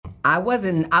I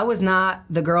was not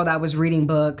the girl that was reading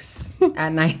books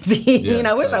at 19.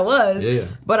 I wish I was,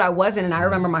 but I wasn't. And I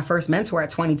remember my first mentor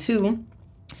at 22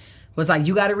 was like,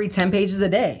 you got to read 10 pages a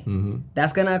day.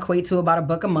 That's going to equate to about a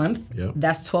book a month.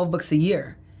 That's 12 books a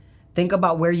year. Think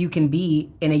about where you can be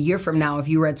in a year from now if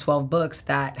you read 12 books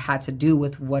that had to do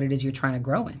with what it is you're trying to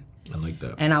grow in. I like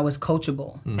that. And I was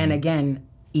coachable. And again,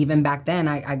 even back then,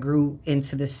 I grew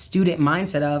into this student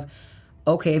mindset of,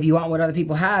 okay, if you want what other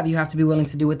people have, you have to be willing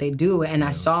to do what they do. And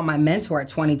I saw my mentor at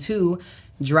 22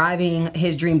 driving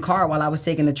his dream car while I was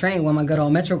taking the train with my good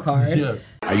old Metro card.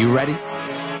 Are you ready?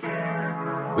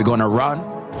 We're gonna run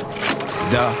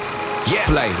the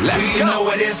play. Let's go. Do you know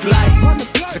what it's like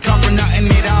to come from nothing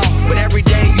at all, but every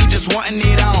day you just wanting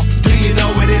it all? Do you know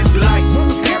what it's like?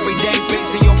 Every day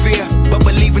facing your fear, but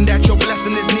believing that your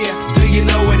blessing is near. Do you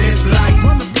know what it's like?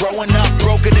 Growing up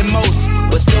broken than most,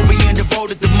 but still being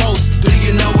devoted the most. Do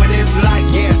you know what it's like?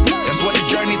 Yeah, that's what the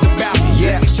journey's about.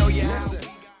 Yeah. Let me show you how.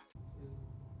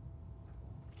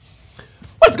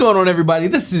 What's going on, everybody?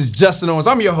 This is Justin Owens.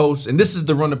 I'm your host, and this is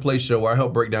the Run the Play Show, where I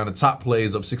help break down the top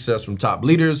plays of success from top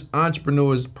leaders,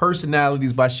 entrepreneurs,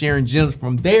 personalities by sharing gems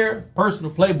from their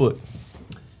personal playbook.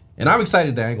 And I'm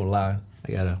excited that I ain't gonna lie.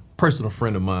 I got a personal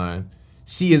friend of mine.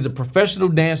 She is a professional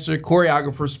dancer,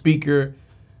 choreographer, speaker,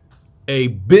 a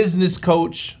business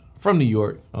coach from New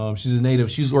York. She's a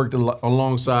native. She's worked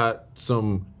alongside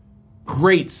some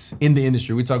greats in the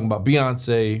industry. We're talking about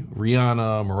Beyonce,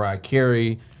 Rihanna, Mariah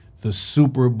Carey, the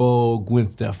Super Bowl, Gwen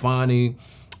Stefani.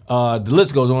 The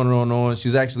list goes on and on and on.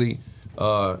 She's actually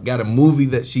got a movie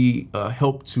that she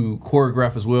helped to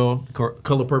choreograph as well,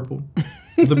 Color Purple,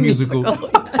 the musical.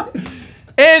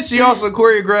 And she also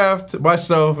choreographed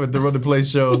myself at the Run the Play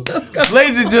Show.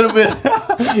 Ladies and gentlemen,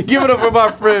 give it up for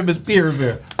my friend, Miss Tia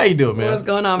Rivera. How you doing, man? What's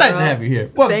going on, nice bro? to have you here.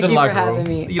 Welcome Thank to the you locker for room.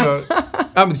 having me. You know,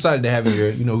 I'm excited to have you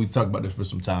here. You know, we talked about this for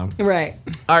some time. Right.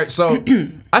 All right, so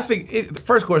I think the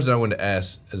first question I wanted to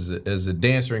ask as a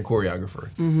dancer and choreographer,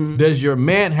 does your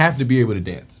man have to be able to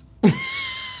dance?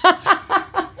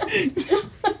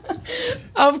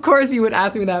 Of course you would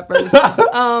ask me that first.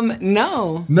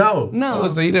 No.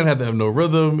 No. So he didn't have to have no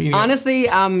rhythm. Honestly,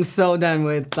 I'm so done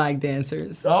with like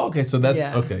dancers. Oh, okay. So that's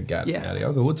okay. Got it.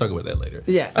 Okay, we'll talk about that later.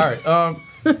 Yeah. All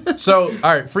right. So,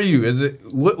 all right, for you, is it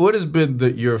what has been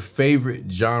your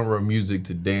favorite genre of music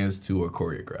to dance to or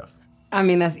choreograph? I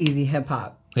mean, that's easy. Hip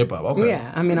hop. Hip hop. Okay.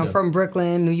 Yeah. I mean, I'm from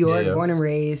Brooklyn, New York, born and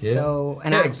raised. Yeah. So,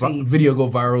 and actually, video go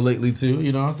viral lately too.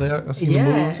 You know, I see the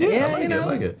moves. Yeah, I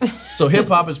like it. So hip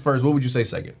hop is first. What would you say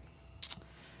second?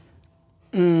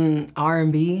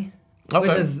 R&B,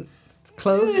 which is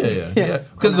close. Yeah.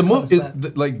 Because the movie is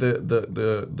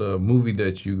the movie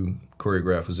that you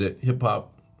choreographed. Is it hip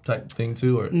hop type thing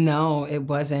too, or no? It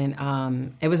wasn't.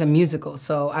 It was a musical.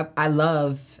 So I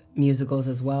love musicals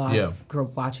as well. I grew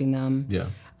up watching them. Yeah.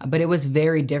 But it was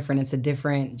very different. It's a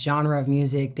different genre of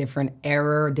music, different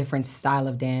era, different style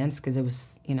of dance, because it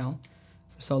was,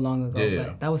 so long ago. Yeah.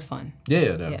 But that was fun.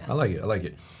 Yeah. I like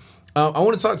it. I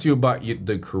want to talk to you about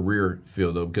the career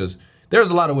field, though, because there's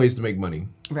a lot of ways to make money.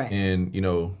 Right. And,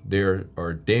 there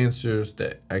are dancers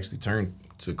that actually turn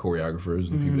to choreographers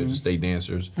and people that just stay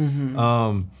dancers.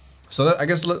 So I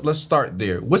guess let's start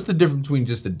there. What's the difference between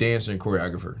just a dancer and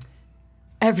choreographer?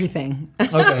 Everything.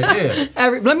 Okay, yeah.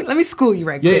 Let me school you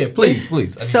right quick. Yeah,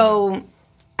 please. So,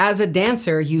 as a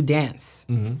dancer, you dance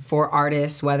for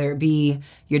artists, whether it be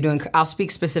I'll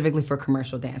speak specifically for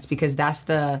commercial dance because that's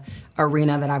the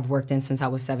arena that I've worked in since I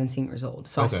was 17 years old.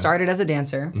 So I started as a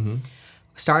dancer,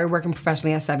 started working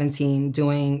professionally at 17,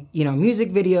 doing,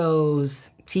 music videos,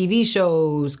 TV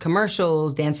shows,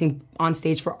 commercials, dancing on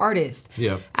stage for artists.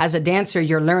 Yeah. As a dancer,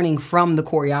 you're learning from the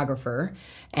choreographer.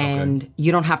 And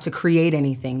you don't have to create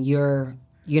anything. You're,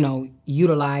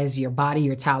 utilize your body,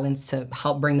 your talents to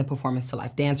help bring the performance to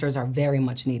life. Dancers are very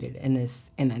much needed in the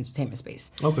entertainment space.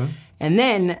 Okay. And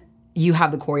then you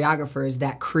have the choreographers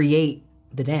that create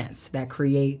the dance, that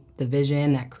create the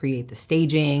vision, that create the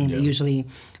staging. Yeah. They usually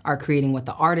are creating what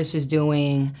the artist is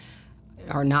doing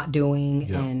or not doing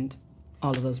and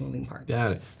all of those moving parts.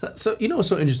 Got it. So, what's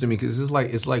so interesting to me, because it's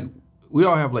like, we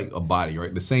all have like a body,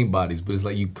 right? The same bodies, but it's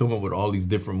like you come up with all these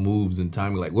different moves and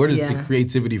timing. Like, where does the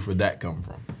creativity for that come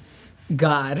from?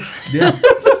 God. Yeah.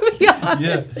 To be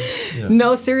honest. Yeah.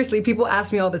 No, seriously, people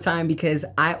ask me all the time because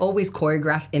I always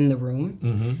choreograph in the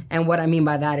room. And what I mean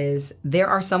by that is there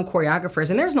are some choreographers,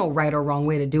 and there's no right or wrong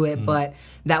way to do it, but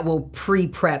that will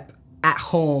pre-prep at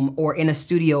home or in a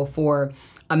studio for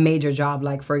a major job.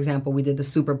 Like, for example, we did the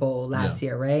Super Bowl last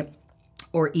year, right?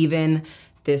 Or even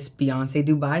this Beyonce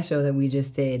Dubai show that we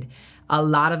just did. a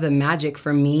lot of the magic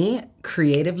for me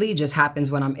creatively just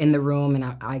happens when I'm in the room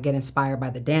and I get inspired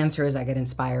by the dancers, I get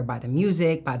inspired by the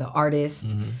music, by the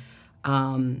artist,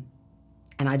 and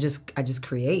I just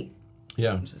create.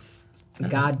 Yeah. Just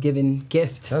God-given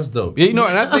gift. That's dope. Yeah, and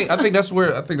I think that's what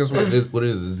it is. What it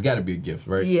is. It's got to be a gift,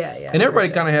 right? Yeah. And everybody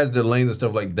kind of has their lanes and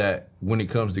stuff like that when it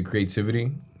comes to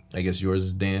creativity. I guess yours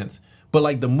is dance, but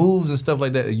like the moves and stuff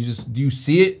like that, do you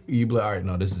see it? Or you be like, all right,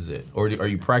 no, this is it. Or are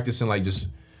you practicing like just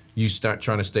you start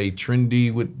trying to stay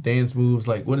trendy with dance moves?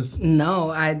 Like what is? No,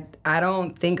 I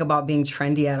don't think about being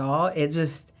trendy at all. It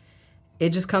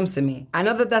just comes to me. I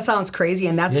know that sounds crazy,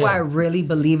 and that's why I really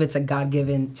believe it's a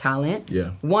God-given talent.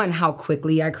 Yeah. One, how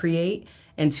quickly I create,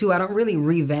 and two, I don't really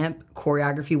revamp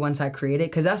choreography once I create it,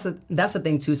 because that's the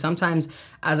thing too. Sometimes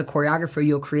as a choreographer,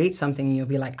 you'll create something and you'll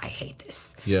be like, I hate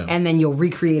this. Yeah. And then you'll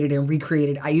recreate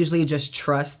it. I usually just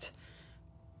trust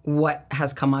what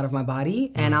has come out of my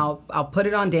body, and I'll put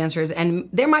it on dancers, and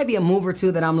there might be a move or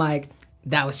two that I'm like,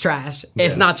 that was trash.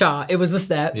 It's not y'all. It was the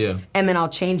step. Yeah. And then I'll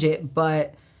change it,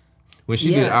 but... When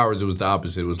she did ours, it was the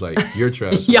opposite. It was like, you're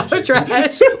trash. Y'all are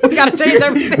trash. We gotta change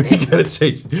everything. We gotta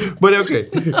change it. But okay,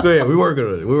 go ahead. We're working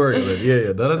on it.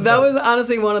 Yeah. That was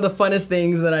honestly one of the funnest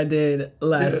things that I did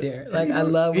last year. Like, I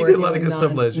love working. You did a lot of good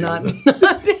stuff last year. Not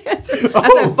dancer.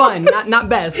 I said fun, not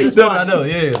best. Just fun. I know.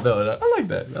 No. I like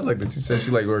that. She said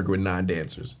she liked working with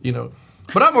non-dancers.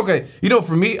 But I'm okay.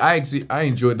 For me, I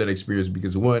enjoyed that experience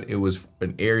because one, it was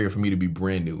an area for me to be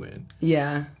brand new in.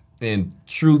 Yeah. And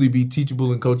truly be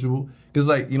teachable and coachable. Because,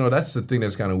 that's the thing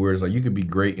that's kind of weird. It's like you could be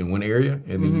great in one area,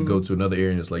 and then you go to another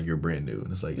area, and it's like you're brand new.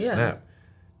 And it's like, snap,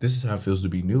 this is how it feels to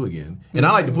be new again. And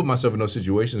I like to put myself in those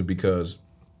situations because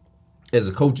as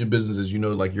a coaching business, as you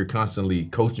know, like you're constantly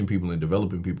coaching people and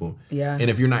developing people. Yeah. And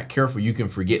if you're not careful, you can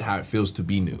forget how it feels to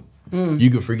be new. You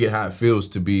can forget how it feels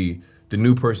to be the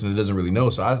new person that doesn't really know.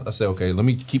 So I say, okay, let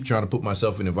me keep trying to put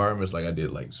myself in environments like I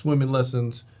did, like swimming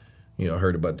lessons. I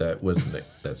heard about that. Wasn't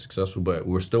that successful, but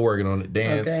we're still working on it.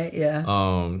 Dance. Okay, yeah.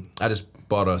 I just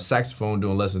bought a saxophone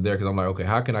doing lessons there because I'm like, okay,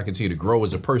 how can I continue to grow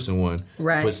as a person,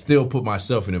 right, but still put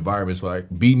myself in environments like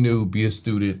be new, be a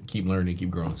student, keep learning, keep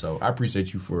growing. So I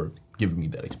appreciate you for giving me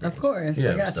that experience. Of course,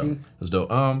 I got you. That's dope.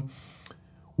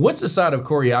 What's the side of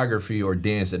choreography or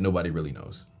dance that nobody really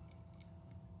knows?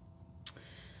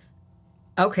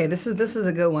 Okay, this is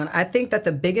a good one. I think that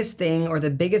the biggest thing or the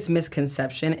biggest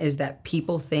misconception is that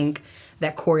people think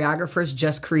that choreographers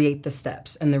just create the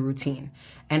steps and the routine.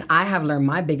 And I have learned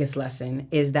my biggest lesson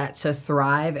is that to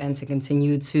thrive and to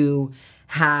continue to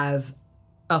have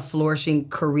a flourishing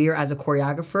career as a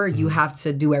choreographer, you have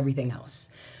to do everything else.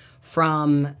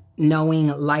 From knowing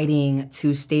lighting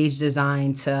to stage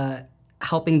design to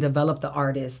helping develop the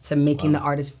artist to making the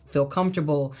artist feel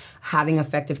comfortable. Having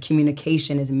effective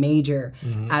communication is major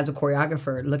as a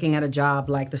choreographer. Looking at a job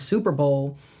like the Super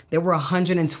Bowl, there were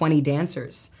 120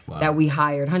 dancers that we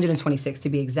hired, 126 to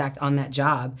be exact, on that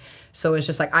job. So it's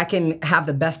just like I can have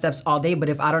the best steps all day, but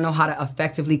if I don't know how to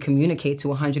effectively communicate to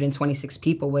 126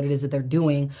 people what it is that they're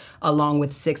doing, along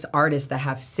with 6 artists that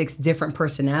have 6 different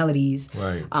personalities,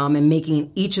 and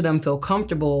making each of them feel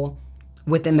comfortable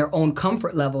within their own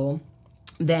comfort level,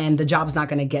 then the job's not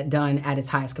going to get done at its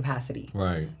highest capacity.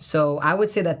 Right. So I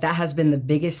would say that has been the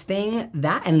biggest thing,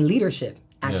 that and leadership,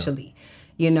 actually.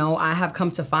 Yeah. I have come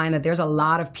to find that there's a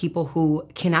lot of people who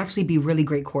can actually be really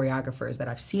great choreographers that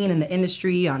I've seen in the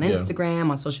industry, on Instagram,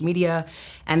 on social media,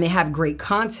 and they have great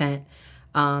content.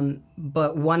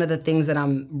 But one of the things that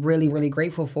I'm really, really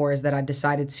grateful for is that I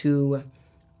decided to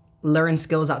learn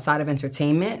skills outside of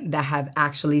entertainment that have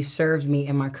actually served me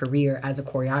in my career as a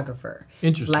choreographer.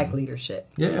 Interesting. Like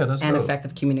leadership. Yeah, that's and dope.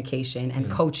 Effective communication and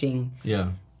coaching. Yeah.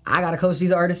 I got to coach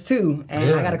these artists too.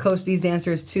 And I got to coach these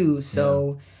dancers too.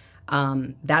 So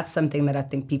that's something that I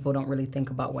think people don't really think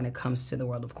about when it comes to the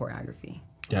world of choreography.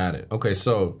 Got it. Okay,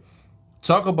 so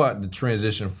talk about the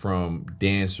transition from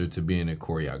dancer to being a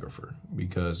choreographer,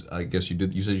 because I guess you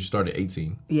said you started at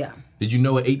 18. Yeah. Did you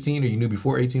know at 18, or you knew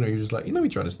before 18, or you just like, let me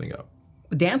try this thing out?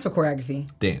 Dance or choreography?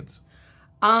 Dance.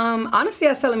 Honestly,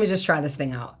 I said, let me just try this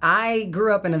thing out. I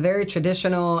grew up in a very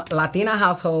traditional Latina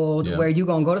household where you're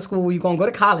going to go to school, you're going to go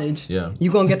to college,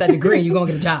 you're going to get that degree, you're going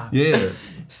to get a job. Yeah.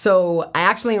 So I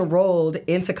actually enrolled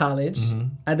into college.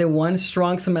 I did one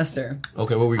strong semester.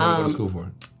 Okay, what were you going to go to school for?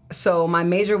 So my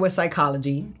major was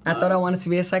psychology. I thought I wanted to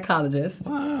be a psychologist.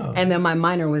 Wow. And then my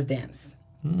minor was dance.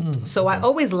 So I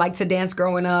always liked to dance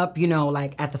growing up,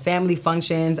 like at the family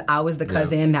functions. I was the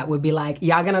cousin that would be like,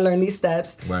 y'all gonna learn these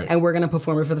steps and we're gonna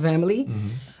perform it for the family.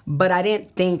 But I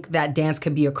didn't think that dance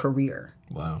could be a career.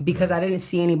 Wow. Because I didn't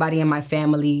see anybody in my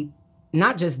family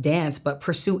not just dance, but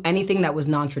pursue anything that was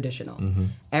non-traditional.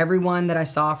 Everyone that I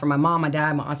saw, from my mom, my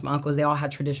dad, my aunts, my uncles, they all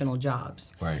had traditional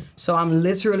jobs. Right. So I'm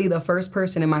literally the first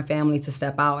person in my family to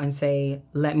step out and say,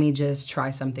 let me just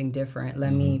try something different.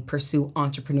 Let me pursue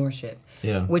entrepreneurship.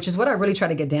 Yeah. Which is what I really try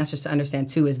to get dancers to understand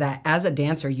too, is that as a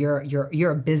dancer, you're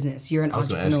a business. You're an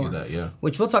entrepreneur. I was going to ask you that, yeah.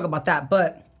 Which we'll talk about that.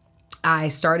 But I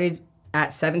started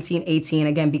at 17, 18,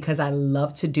 again, because I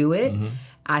love to do it.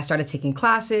 I started taking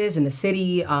classes in the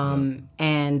city,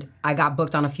 and I got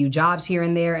booked on a few jobs here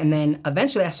and there. And then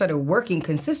eventually I started working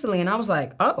consistently, and I was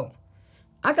like, oh,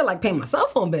 I could like pay my cell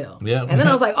phone bill. Yeah. And then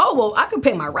I was like, oh, well, I could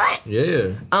pay my rent.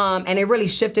 Yeah. And it really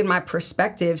shifted my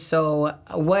perspective. So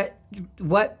what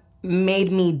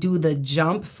made me do the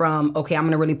jump from, okay, I'm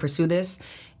going to really pursue this?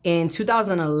 In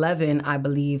 2011, I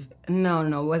believe,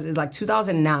 was it like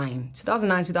 2009,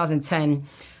 2010,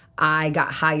 I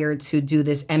got hired to do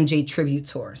this MJ tribute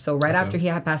tour. So right after he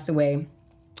had passed away,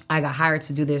 I got hired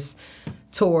to do this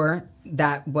tour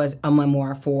that was a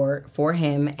memoir for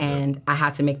him, and I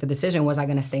had to make the decision, was I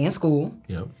going to stay in school?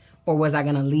 Or was I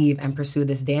going to leave and pursue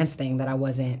this dance thing that I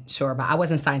wasn't sure about? I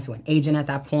wasn't signed to an agent at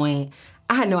that point.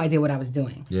 I had no idea what I was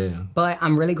doing. But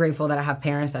I'm really grateful that I have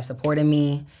parents that supported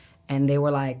me, and they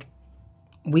were like,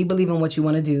 we believe in what you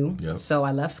want to do. So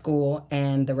I left school,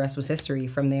 and the rest was history.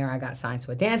 From there, I got signed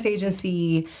to a dance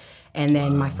agency, and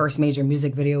then my first major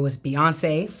music video was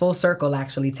Beyonce, full circle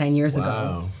actually, 10 years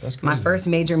ago. That's crazy. My first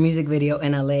major music video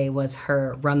in LA was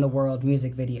her Run the World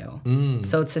music video.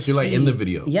 So you're like in the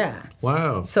video? Yeah.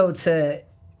 Wow. So to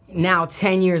now,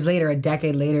 10 years later, a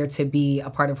decade later, to be a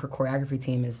part of her choreography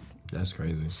team is... That's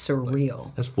crazy.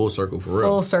 Surreal. That's full circle for real.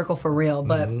 Full circle for real.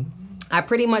 But I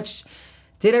pretty much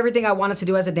did everything I wanted to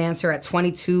do as a dancer. At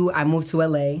 22, I moved to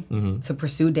LA to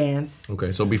pursue dance.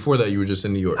 Okay, so before that, you were just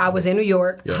in New York. I was in New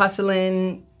York,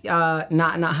 hustling,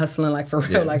 not hustling like for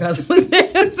real, like hustling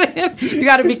dancing. You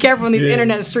got to be careful in these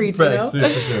internet streets, you know?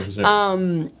 For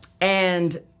sure.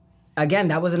 And again,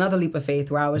 that was another leap of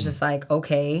faith where I was just like,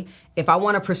 okay, if I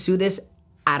want to pursue this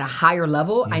at a higher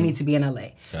level, I need to be in LA.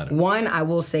 One, I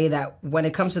will say that when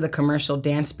it comes to the commercial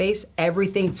dance space,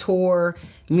 everything tour,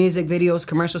 music videos,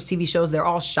 commercials, TV shows, they're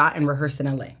all shot and rehearsed in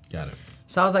LA. Got it.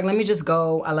 So I was like, let me just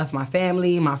go. I left my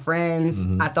family, my friends.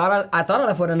 I thought I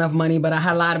left with enough money, but I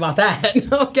had lied about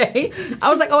that. Okay. I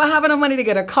was like, oh, I have enough money to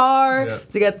get a car,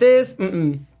 to get this.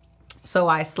 So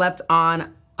I slept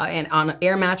on an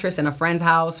air mattress in a friend's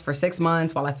house for 6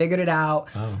 months while I figured it out.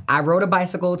 I rode a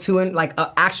bicycle an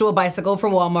actual bicycle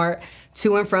from Walmart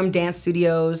to and from dance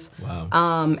studios.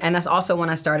 And that's also when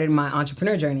I started my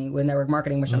entrepreneur journey with network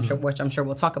marketing, which I'm sure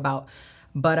we'll talk about.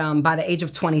 But by the age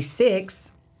of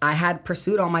 26, I had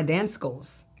pursued all my dance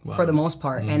goals for the most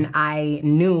part, and I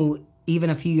knew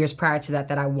even a few years prior to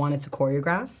that I wanted to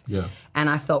choreograph. And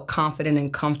I felt confident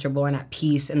and comfortable and at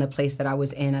peace in the place that I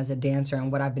was in as a dancer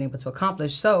and what I've been able to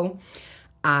accomplish. So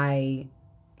I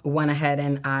went ahead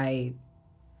and I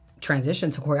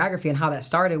transitioned to choreography. And how that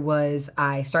started was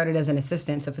I started as an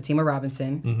assistant to Fatima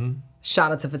Robinson.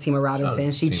 Shout out to Fatima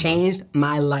Robinson. She changed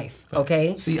my life,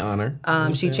 okay? See, honor.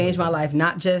 She changed my life,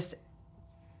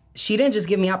 she didn't just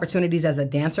give me opportunities as a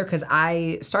dancer, because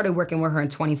I started working with her in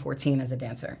 2014 as a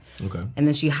dancer. And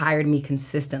then she hired me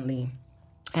consistently,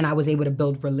 and I was able to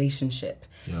build relationship.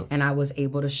 And I was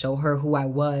able to show her who I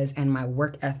was and my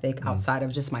work ethic outside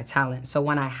of just my talent. So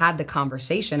when I had the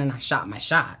conversation and I shot my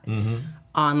shot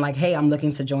on like, hey, I'm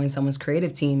looking to join someone's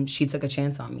creative team, she took a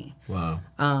chance on me.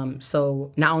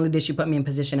 So not only did she put me in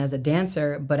position as a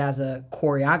dancer, but as a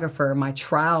choreographer, my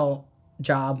trial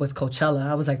job was Coachella.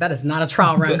 I was like, that is not a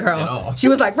trial run, girl. She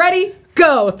was like, ready,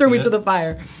 go, threw me to the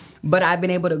fire. But I've been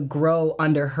able to grow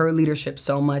under her leadership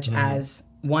so much as,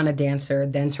 one, a dancer,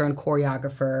 then turned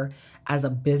choreographer, as a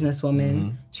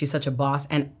businesswoman. She's such a boss.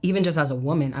 And even just as a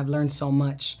woman, I've learned so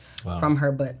much from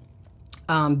her. But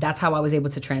that's how I was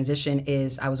able to transition,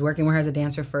 is I was working with her as a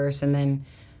dancer first, and then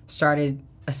started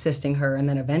assisting her, and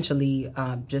then eventually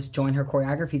just joined her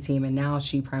choreography team. And now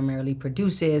she primarily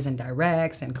produces and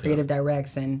directs and creative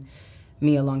directs, and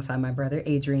me alongside my brother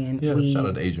Adrian. Shout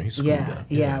out to Adrian. He's a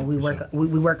cool guy.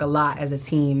 We work a lot as a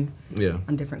team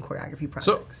on different choreography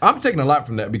projects. So I'm taking a lot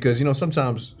from that, because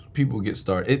sometimes people get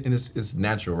started, and it's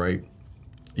natural, right?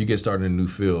 You get started in a new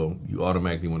field, you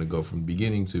automatically want to go from the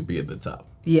beginning to be at the top.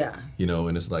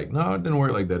 And it's like, no, it didn't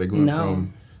work like that. It went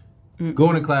from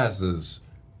going to classes,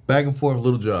 back and forth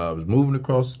little jobs, moving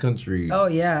across the country.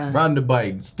 Riding the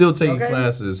bike, still taking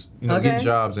classes, getting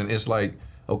jobs. And it's like,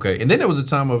 okay. And then there was a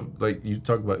time of, like you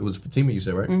talked about, it was Fatima, you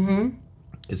said, right?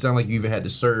 It sounded like you even had to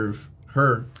serve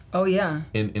her.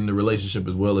 In the relationship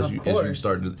as well as you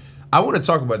started. I want to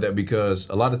talk about that because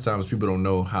a lot of times people don't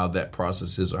know how that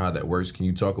process is or how that works. Can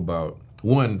you talk about,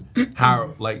 one,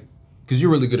 how, like, because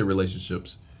you're really good at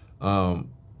relationships,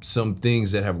 some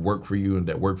things that have worked for you and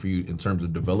that work for you in terms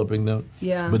of developing them.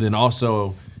 Yeah. But then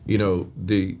also, you know,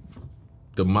 the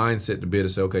mindset to be able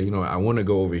to say, okay, you know, I want to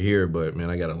go over here, but man,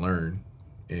 I got to learn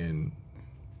and,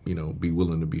 you know, be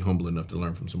willing to be humble enough to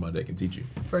learn from somebody that can teach you.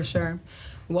 For sure.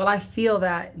 Well, I feel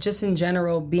that just in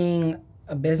general, being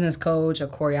a business coach, a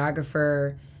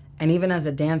choreographer, and even as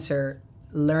a dancer,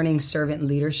 learning servant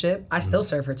leadership, I still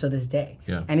serve her to this day.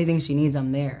 Yeah. Anything she needs,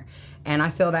 I'm there. And I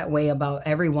feel that way about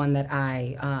everyone that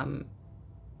I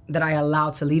allow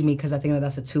to lead me, because I think that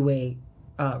that's a two-way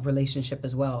relationship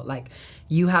as well. Like,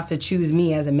 you have to choose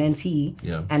me as a mentee,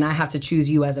 and I have to choose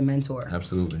you as a mentor.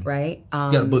 Absolutely. Right?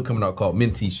 You got a book coming out called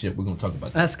Menteeship. We're going to talk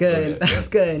about that. That's good. That's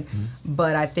good. Mm-hmm.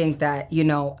 But I think that, you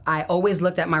know, I always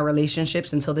looked at my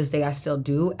relationships, until this day I still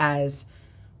do, as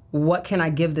what can I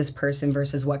give this person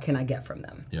versus what can I get from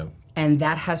them? Yeah. And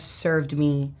that has served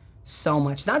me so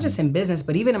much, not just in business,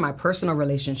 but even in my personal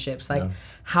relationships. Like,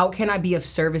 how can I be of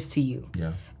service to you?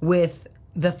 Yeah. With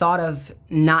the thought of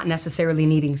not necessarily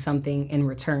needing something in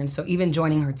return. So even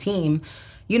joining her team,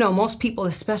 you know, most people,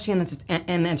 especially in the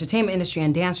entertainment industry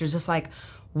and dancers, just like,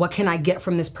 what can I get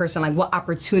from this person? Like, what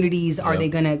opportunities are they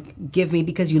gonna give me?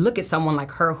 Because you look at someone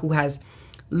like her who has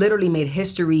literally made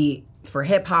history for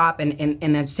hip hop and in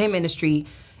the entertainment industry.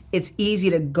 It's easy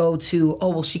to go to, oh,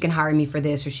 well, she can hire me for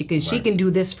this, or she can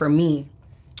do this for me.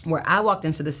 Where I walked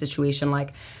into the situation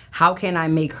like, how can I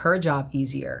make her job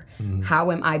easier? Mm-hmm.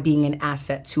 How am I being an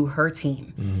asset to her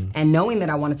team? Mm-hmm. And knowing that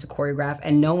I wanted to choreograph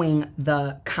and knowing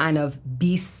the kind of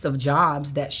beasts of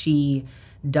jobs that she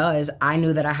does, I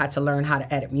knew that I had to learn how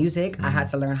to edit music. Mm-hmm. I had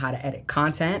to learn how to edit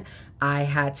content. I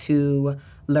had to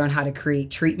learn how to create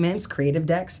treatments, creative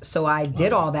decks. So I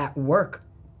did all that work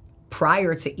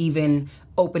prior to even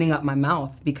opening up my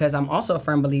mouth, because I'm also a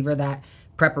firm believer that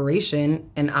preparation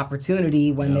and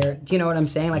opportunity, when they're, you know what I'm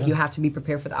saying? Like, you have to be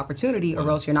prepared for the opportunity, or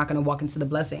else you're not going to walk into the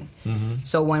blessing. Mm-hmm.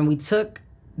 So when we took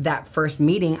that first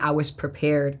meeting, I was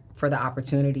prepared for the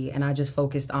opportunity, and I just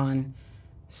focused on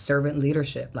servant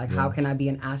leadership. Like, how can I be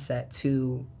an asset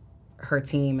to her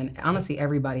team and honestly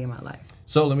everybody in my life?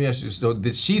 So let me ask you, so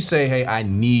did she say, hey, I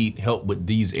need help with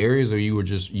these areas, or you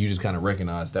just kind of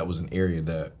recognized that was an area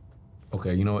that,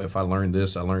 okay, you know, if I learned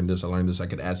this, I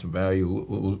could add some value?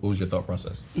 What was your thought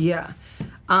process? Yeah.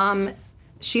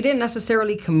 She didn't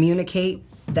necessarily communicate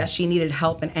that she needed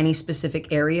help in any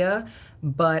specific area,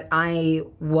 but I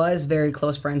was very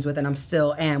close friends with, and I'm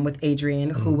still am, with Adrian,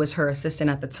 who was her assistant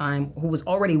at the time, who was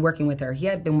already working with her. He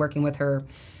had been working with her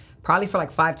probably for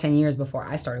like 5-10 years before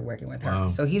I started working with her. Wow.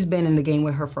 So he's been in the game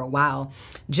with her for a while.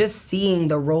 Just seeing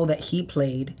the role that he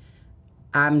played,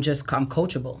 I'm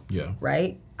coachable. Yeah.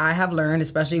 Right? I have learned,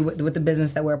 especially with the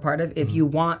business that we're a part of, if you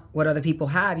want what other people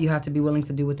have, you have to be willing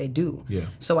to do what they do. Yeah.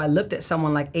 So I looked at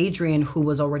someone like Adrian, who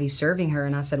was already serving her,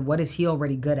 and I said, what is he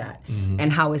already good at? Mm-hmm.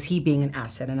 And how is he being an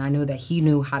asset? And I knew that he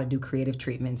knew how to do creative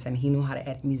treatments, and he knew how to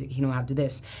edit music, he knew how to do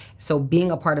this. So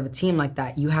being a part of a team like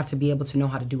that, you have to be able to know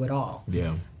how to do it all.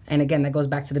 Yeah. And again, that goes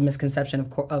back to the misconception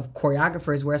of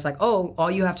choreographers, where it's like, oh, all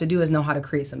you have to do is know how to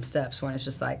create some steps, when it's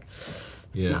just like, it's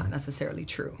not necessarily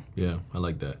true. Yeah, I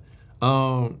like that.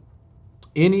 I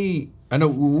know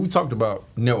we talked about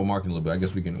network marketing a little bit. I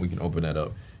guess we can open that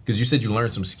up, because you said you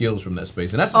learned some skills from that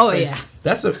space, and that's a space.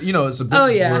 That's a it's a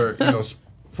business where, you know,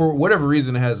 for whatever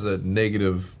reason, it has a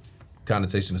negative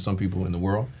connotation to some people in the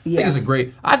world. Yeah.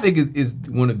 I think it is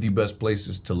one of the best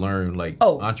places to learn like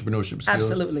entrepreneurship skills.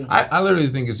 Absolutely. I literally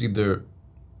think it's either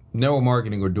network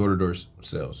marketing or door-to-door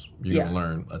sales. You're gonna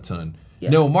learn a ton. Yeah.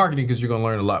 Network marketing, because you're gonna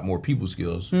learn a lot more people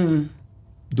skills. Mm.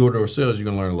 Door-to-door sales, you're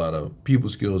gonna learn a lot of people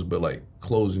skills, but like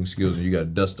closing skills, and you gotta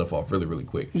dust stuff off really, really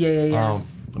quick. Yeah.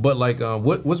 But like,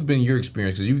 what's been your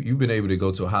experience? Because you've been able to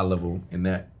go to a high level in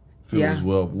that field as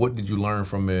well. What did you learn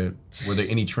from it? Were there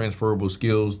any transferable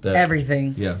skills?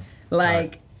 Everything. Yeah.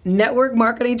 Like, network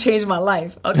marketing changed my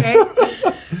life. Okay.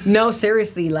 No,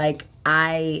 seriously. Like,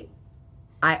 I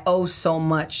owe so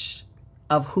much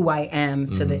of who I am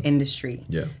to the industry.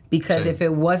 Yeah. Because if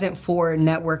it wasn't for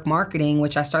network marketing,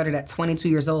 which I started at 22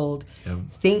 years old,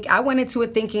 I went into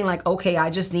it thinking like, okay, I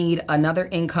just need another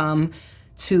income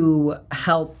to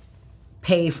help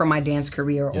pay for my dance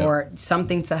career or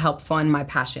something to help fund my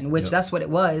passion, which that's what it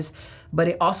was. But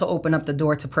it also opened up the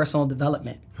door to personal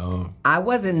development. Oh. I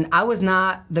was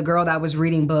not the girl that was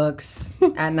reading books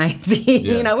at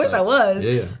 19. I wish I was,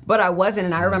 but I wasn't.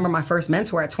 And I remember my first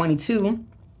mentor at 22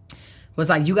 was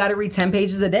like, you got to read 10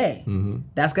 pages a day. Mm-hmm.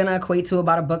 That's going to equate to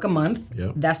about a book a month.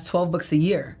 Yep. That's 12 books a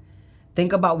year.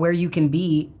 think about where you can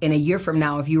be in a year from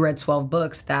now if you read 12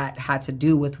 books that had to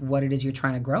do with what it is you're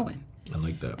trying to grow in. I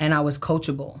like that. And I was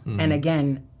coachable. And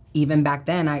again, even back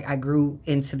then, I grew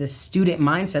into this student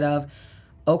mindset of,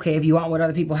 okay, if you want what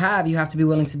other people have, you have to be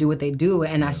willing to do what they do.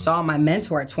 And I saw my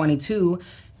mentor at 22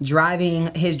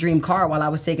 driving his dream car while I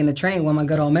was taking the train with my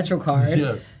good old Metro card.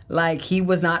 Yeah. Like, he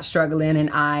was not struggling and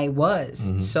I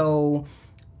was. So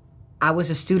I was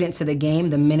a student to the game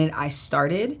the minute I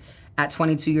started at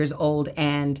 22 years old.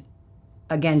 And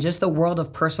again, just the world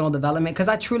of personal development, because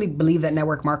I truly believe that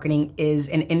network marketing is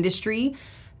an industry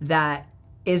that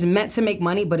is meant to make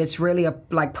money, but it's really a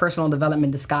like personal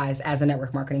development disguised as a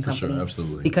network marketing company. Sure,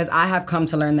 absolutely. Because I have come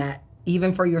to learn that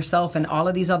even for yourself and all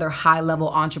of these other high-level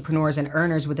entrepreneurs and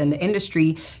earners within the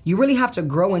industry, you really have to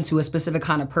grow into a specific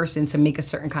kind of person to make a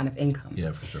certain kind of income.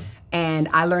 Yeah, for sure. And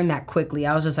I learned that quickly.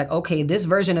 I was just like, okay, this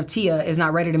version of Tia is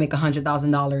not ready to make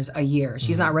 $100,000 a year.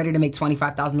 She's not ready to make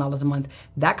 $25,000 a month.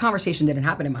 That conversation didn't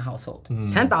happen in my household.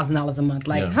 $10,000 a month,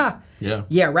 like,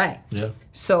 yeah, right. Yeah.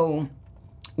 So,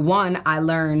 one, I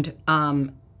learned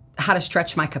how to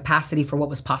stretch my capacity for what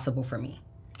was possible for me.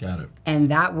 Got it.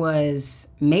 And that was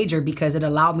major because it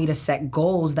allowed me to set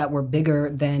goals that were bigger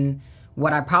than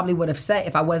what I probably would have set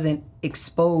if I wasn't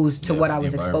exposed to what I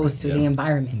was exposed to, the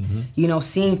environment. You know,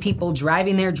 seeing people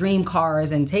driving their dream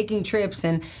cars and taking trips,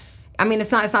 and I mean,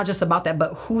 it's not just about that,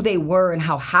 but who they were and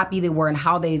how happy they were and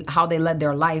how they led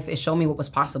their life. It showed me what was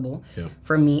possible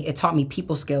for me. It taught me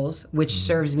people skills, which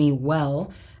serves me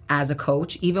well as a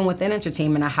coach. Even within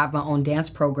entertainment, I have my own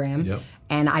dance program.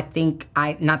 And I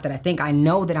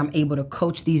know that I'm able to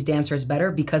coach these dancers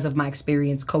better because of my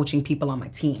experience coaching people on my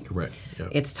team. Correct.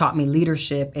 It's taught me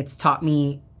leadership. It's taught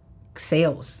me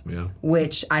sales,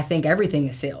 which I think everything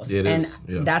is sales.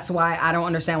 That's why I don't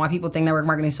understand why people think network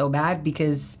marketing is so bad,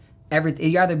 because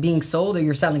you're either being sold or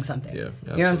you're selling something. You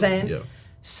know what I'm saying? Yeah.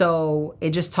 So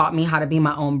it just taught me how to be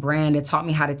my own brand. It taught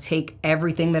me how to take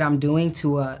everything that I'm doing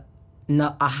to a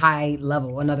high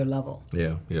level, another level.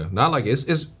 Yeah. Not like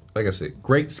it's like I said,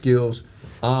 great skills.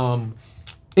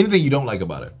 Anything you don't like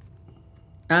about it?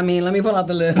 I mean, let me pull out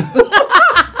the list.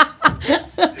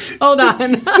 Hold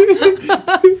on.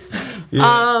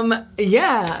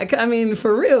 I mean,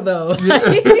 for real though. All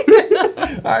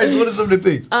right, so what are some of the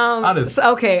things? Honest.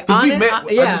 Okay.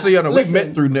 Just so y'all know, we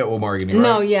met through network marketing, right?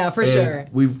 No, yeah, for sure.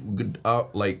 We've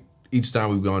each time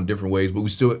we've gone different ways, but we're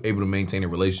still able to maintain a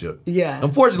relationship. Yeah.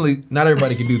 Unfortunately, not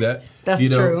everybody can do that. That's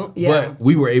true. Yeah. But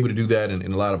we were able to do that, and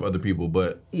a lot of other people.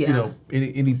 But you know,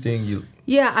 anything you.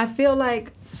 Yeah, I feel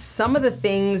like some of the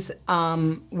things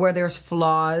where there's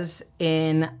flaws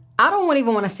in, I don't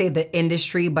even want to say the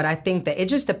industry, but I think that it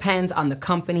just depends on the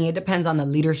company. It depends on the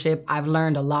leadership. I've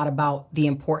learned a lot about the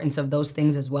importance of those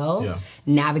things as well. Yeah.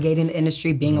 Navigating the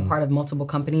industry, being a part of multiple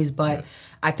companies. But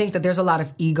I think that there's a lot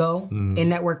of ego in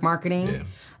network marketing. Yeah.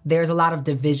 There's a lot of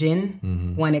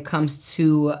division when it comes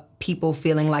to people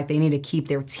feeling like they need to keep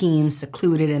their team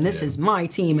secluded, and this is my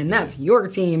team and that's your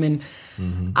team. And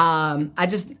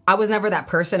I was never that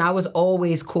person. I was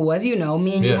always cool. As you know,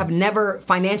 me and you have never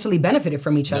financially benefited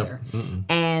from each other.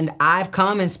 And I've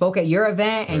come and spoke at your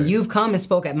event, and you've come and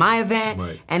spoke at my event,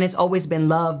 and it's always been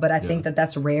love. But I think that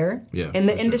that's rare in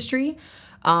the industry.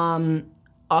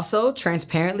 Also,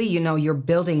 transparently, you know, you're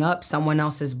building up someone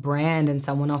else's brand and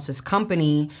someone else's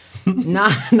company,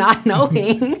 not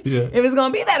knowing if it's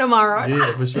going to be that tomorrow or not.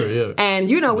 Yeah, for sure, And,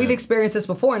 you know, we've experienced this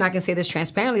before, and I can say this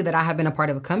transparently, that I have been a part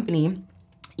of a company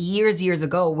years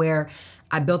ago where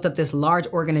I built up this large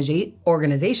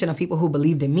organization of people who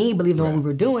believed in me, believed in what we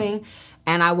were doing,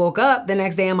 and I woke up the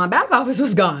next day and my back office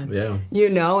was gone. Yeah. You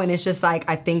know, and it's just like,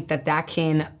 I think that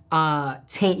can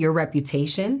taint your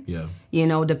reputation. Yeah. You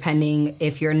know, depending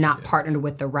if you're not partnered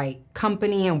with the right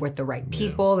company and with the right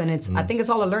people, and it's I think it's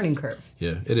all a learning curve.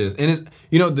 Yeah, it is, and it's,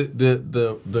 you know,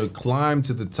 the climb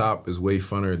to the top is way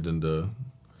funner than the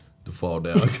fall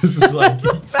down, because it's like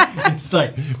it's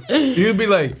like you'd be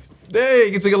like, hey,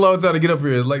 it can take a long time to get up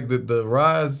here. It's like the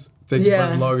rise takes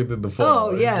much longer than the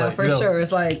fall. Oh yeah, like, for sure.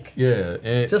 It's like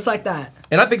and just like that.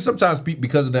 And I think sometimes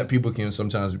because of that, people can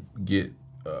sometimes get.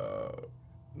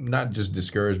 Not just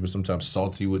discouraged, but sometimes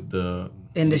salty with the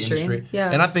industry. Yeah.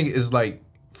 And I think it's like,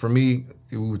 for me,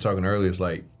 we were talking earlier, it's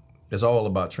like, it's all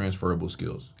about transferable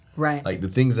skills. Right. Like the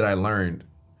things that I learned,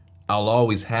 I'll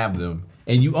always have them.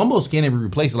 And you almost can't ever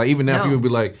replace it. Like even now people be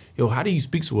like, yo, how do you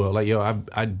speak so well? Like, yo,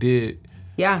 I did.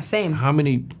 Yeah, same.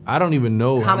 I don't even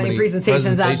know how many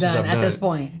presentations I've done at this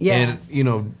point. Yeah. And, you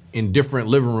know, in different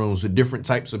living rooms with different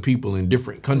types of people in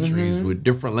different countries with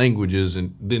different languages,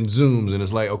 and then Zooms. And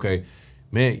it's like, okay,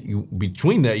 man,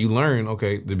 between that, you learn,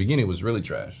 okay, the beginning was really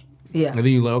trash. Yeah. And then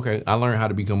you like, okay, I learned how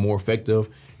to become more effective.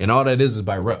 And all that is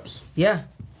by reps. Yeah.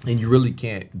 And you really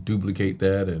can't duplicate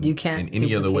that you can't in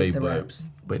any other way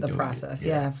but the process.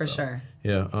 Yeah, for sure.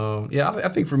 Yeah. I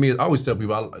think for me, I always tell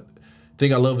people, the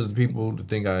thing I love is the people. The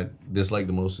thing I dislike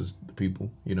the most is the people.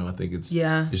 You know, I think it's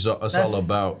all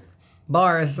about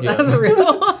bars. Yeah. That's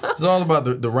real. It's all about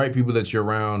the right people that you're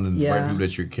around and the right people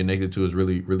that you're connected to is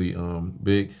really, really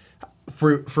big.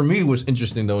 For me, what's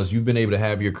interesting though is you've been able to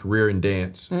have your career in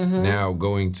dance, now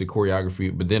going to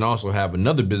choreography, but then also have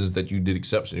another business that you did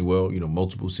exceptionally well. You know,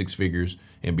 multiple 6 figures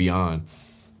and beyond.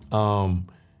 How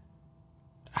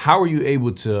are you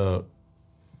able to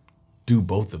do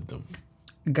both of them?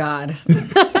 God,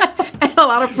 and a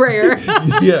lot of prayer.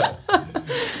 Yeah.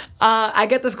 I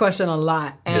get this question a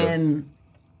lot, and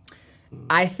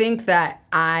I think that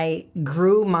I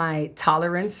grew my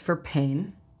tolerance for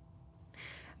pain.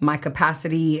 My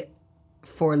capacity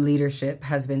for leadership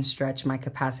has been stretched. My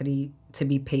capacity to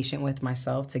be patient with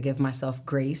myself, to give myself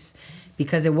grace,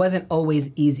 because it wasn't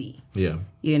always easy. Yeah.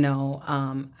 You know,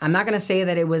 I'm not going to say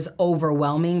that it was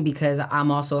overwhelming, because I'm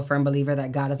also a firm believer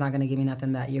that God is not going to give me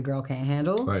nothing that your girl can't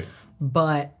handle. Right.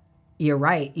 But you're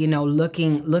right. You know,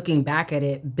 looking back at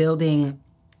it, building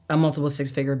a multiple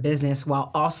 6-figure business while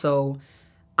also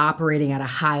operating at a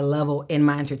high level in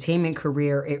my entertainment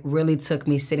career, it really took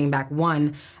me sitting back.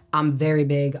 One, I'm very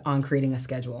big on creating a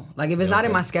schedule. Like, if it's not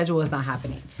in my schedule, it's not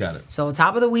happening. Got it. So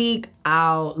top of the week,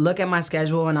 I'll look at my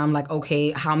schedule and I'm like,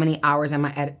 okay, how many hours am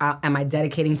I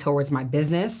dedicating towards my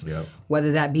business? Yep.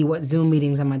 Whether that be what Zoom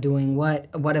meetings am I doing, what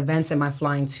events am I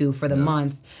flying to for the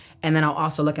month? And then I'll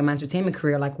also look at my entertainment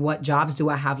career, like what jobs do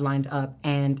I have lined up?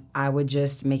 And I would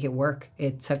just make it work.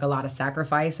 It took a lot of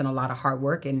sacrifice and a lot of hard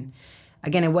work. And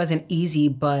again, it wasn't easy,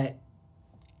 but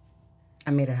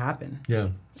I made it happen. Yeah,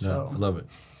 I love it.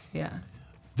 Yeah.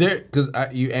 Because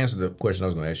you answered the question I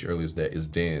was going to ask you earlier, is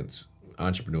dance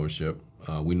entrepreneurship.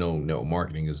 We know network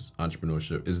marketing is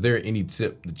entrepreneurship. Is there any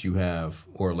tip that you have,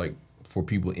 or like for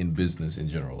people in business in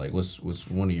general? Like, what's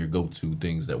one of your go-to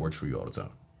things that works for you all the time?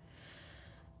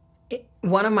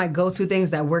 One of my go-to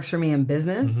things that works for me in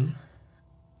business?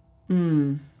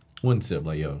 One tip,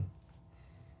 like,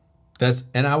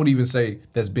 and I would even say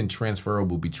that's been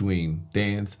transferable between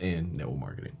dance and network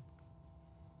marketing.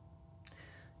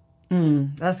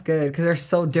 That's good, because they're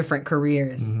so different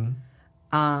careers.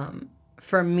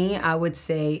 For me, I would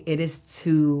say it is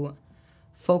to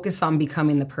focus on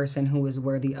becoming the person who is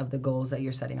worthy of the goals that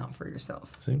you're setting out for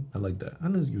yourself. See, I like that. I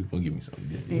knew you were gonna give me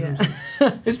something. Yeah.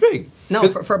 It's big. No,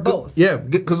 for both. Yeah,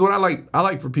 because what I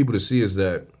like for people to see is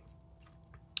that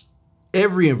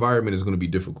every environment is going to be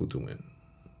difficult to win.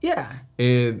 Yeah.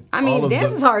 And I mean,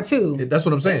 dance is hard too. That's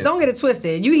what I'm saying. Don't get it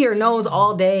twisted. You hear no's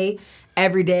all day,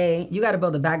 every day. You got to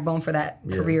build a backbone for that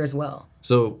career as well.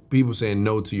 So people saying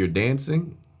no to your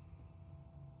dancing.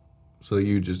 So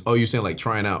you're saying like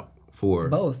trying out for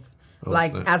both.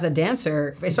 Like snap. As a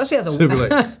dancer, especially as a woman.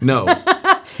 Like, no.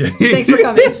 Thanks for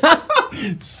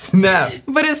coming. Snap.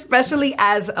 But especially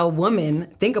as a woman,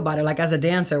 think about it. Like as a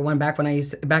dancer, back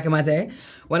in my day,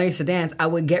 when I used to dance, I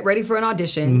would get ready for an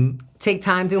audition, take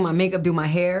time, do my makeup, do my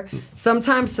hair.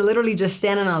 Sometimes to literally just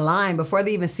stand in a line before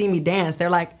they even see me dance, they're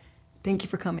like, "Thank you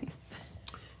for coming."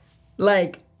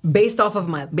 Like based off of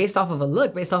a look, based off of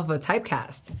a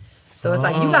typecast. So it's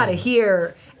like you gotta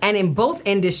hear, and in both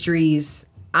industries,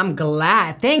 I'm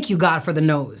glad. Thank you, God, for the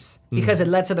no's, because it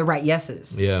led to the right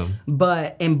yeses. Yeah.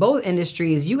 But in both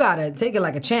industries, you gotta take it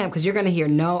like a champ, because you're gonna hear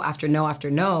no after no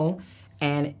after no.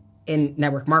 And in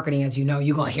network marketing, as you know,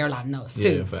 you're gonna hear a lot of no's too.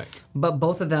 Yeah, in fact. But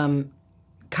both of them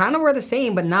kind of were the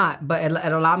same, but not. But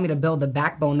it allowed me to build the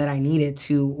backbone that I needed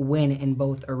to win in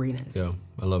both arenas. Yeah,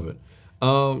 I love it.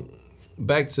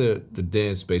 Back to the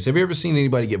dance space. Have you ever seen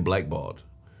anybody get blackballed?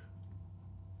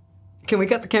 Can we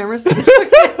cut the cameras? Like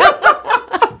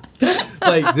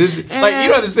you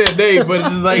don't have to say a name, but it's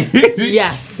just like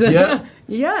yes, yeah,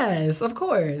 yes, of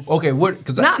course. Okay, what?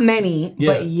 Because not many,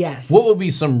 but yes. What would be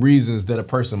some reasons that a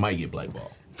person might get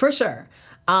blackballed? For sure,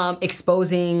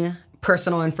 exposing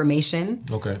personal information.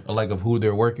 Okay, like of who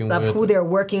they're working with. Of who they're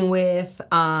working with,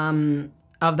 of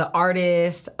the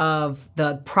artist, of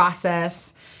the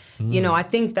process. You know, I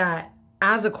think that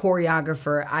as a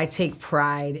choreographer, I take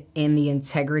pride in the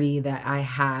integrity that I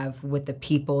have with the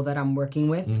people that I'm working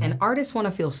with. And artists want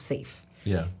to feel safe.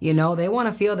 Yeah. You know, they want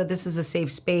to feel that this is a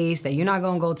safe space, that you're not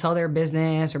going to go tell their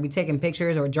business or be taking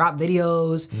pictures or drop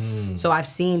videos. So I've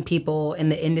seen people in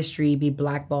the industry be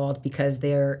blackballed because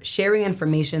they're sharing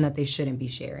information that they shouldn't be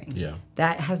sharing. Yeah.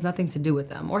 That has nothing to do with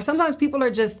them. Or sometimes people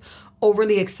are just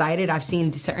overly excited. I've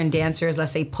seen certain dancers,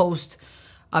 let's say, post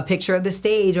a picture of the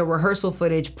stage or rehearsal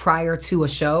footage prior to a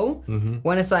show,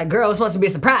 when it's like, girl, it's supposed to be a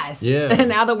surprise. Yeah. And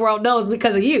now the world knows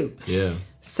because of you. Yeah.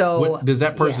 So does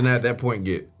that person at that point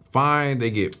get fined?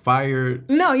 They get fired?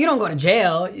 No, you don't go to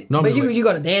jail. No, but you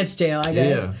go to dance jail, I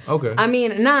guess. Yeah. Okay. I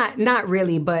mean, not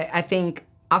really, but I think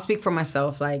I'll speak for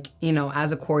myself. Like, you know,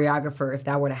 as a choreographer, if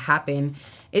that were to happen,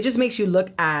 it just makes you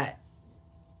look at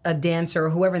a dancer or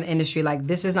whoever in the industry, like,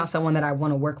 this is not someone that I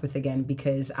want to work with again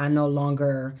because I no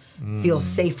longer feel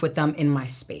safe with them in my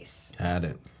space. Had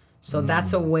it. So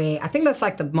that's a way, I think that's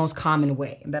like the most common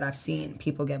way that I've seen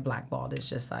people get blackballed. It's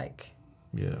just like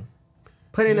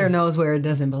putting their nose where it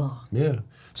doesn't belong. Yeah.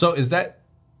 So is that,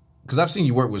 because I've seen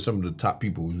you work with some of the top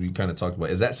people we kind of talked about.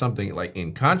 Is that something like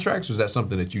in contracts, or is that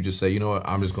something that you just say, you know what,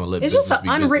 I'm just going to let it's business just an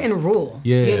unwritten rule.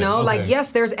 Yeah. You know, okay. like, yes,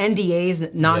 there's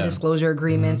NDAs, non-disclosure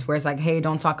agreements, where it's like, hey,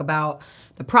 don't talk about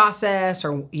the process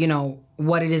or, you know,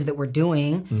 what it is that we're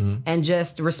doing, and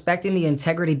just respecting the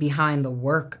integrity behind the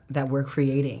work that we're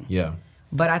creating. Yeah.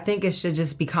 But I think it should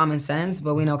just be common sense,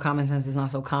 but we know common sense is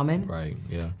not so common. Right,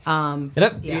 yeah. And I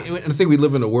think we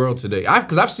live in a world today,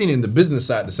 because I've seen it in the business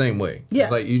side the same way. Yeah.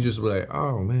 It's like, you just be like,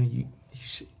 oh, man, you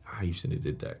shouldn't have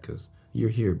did that, because you're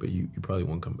here, but you probably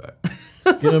won't come back.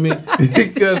 You know what I mean?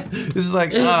 Because it's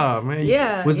like,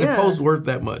 man, was the post worth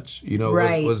that much? You know,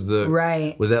 right, was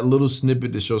that little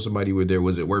snippet to show somebody we're there,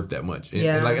 was it worth that much?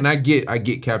 And I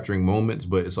get capturing moments,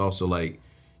 but it's also like,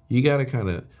 you gotta kind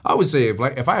of. I would say if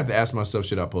I have to ask myself,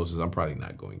 should I post this? I'm probably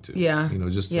not going to. Yeah. You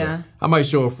know, I might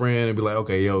show a friend and be like,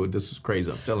 okay, yo, this is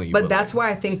crazy. I'm telling you. But that's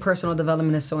why I think personal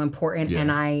development is so important, and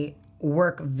I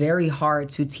work very hard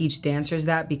to teach dancers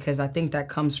that, because I think that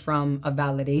comes from a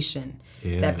validation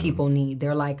that people need.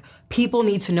 They're like, people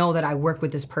need to know that I work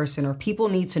with this person, or people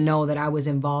need to know that I was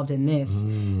involved in this,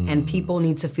 and people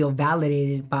need to feel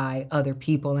validated by other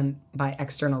people and by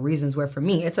external reasons. Where for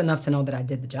me, it's enough to know that I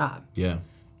did the job. Yeah.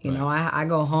 You know, I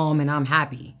go home and I'm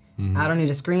happy. I don't need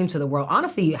to scream to the world.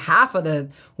 Honestly, half of the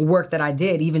work that I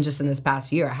did, even just in this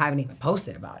past year, I haven't even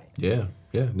posted about it. Yeah.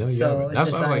 No, you So haven't.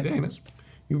 That's why I'm like, dang,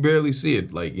 you barely see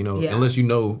it. Like, you know, unless you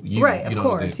know you. Right, you of know,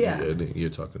 course, then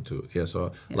you're talking to it. Yeah,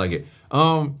 so I like it.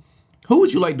 Who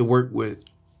would you like to work with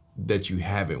that you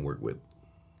haven't worked with?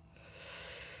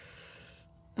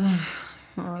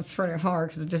 Oh, it's pretty hard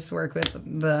because I just worked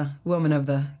with the woman of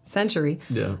the century.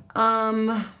 Yeah.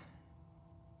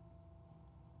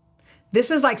 This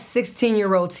is like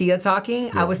 16-year-old Tia talking.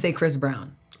 Yeah. I would say Chris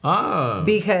Brown. Ah.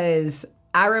 Because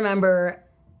I remember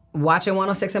watching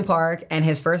 106 in Park, and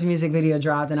his first music video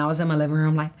dropped, and I was in my living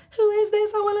room like, who is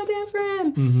this? I want to dance for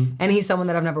him. And he's someone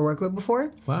that I've never worked with before.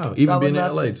 Wow. Even being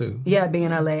in LA too. Yeah, being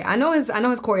in LA. I know his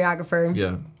choreographer.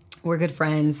 Yeah. We're good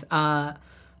friends.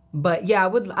 But yeah, I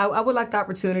would like the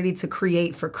opportunity to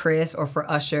create for Chris or for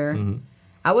Usher.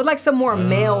 I would like some more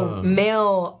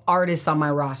male artists on my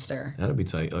roster. That'd be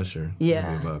tight, Usher. Yeah.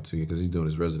 That'd be a vibe too, because he's doing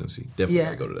his residency. Definitely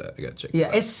gotta go to that. I gotta check it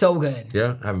out. It's so good.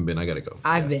 Yeah? I haven't been. I gotta go.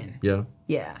 I've been. Yeah?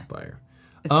 Yeah. Fire.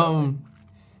 It's so good.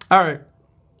 All right.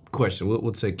 Question.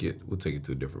 We'll take it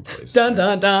to a different place. Dun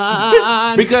dun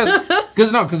dun.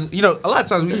 Because you know, a lot of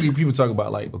times people talk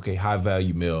about like, okay, high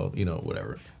value male, you know,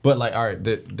 whatever. But like, all right,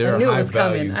 there are high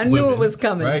value women. I knew it was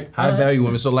coming. Right? High value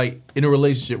women. So like, in a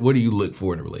relationship, what do you look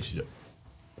for in a relationship?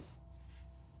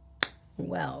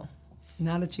 Well,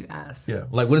 now that you ask. Yeah.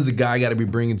 Like, what does a guy got to be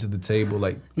bringing to the table?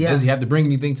 Like, does he have to bring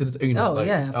anything to the table? You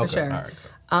know, for sure.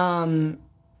 All right.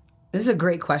 This is a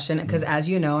great question because, as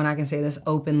you know, and I can say this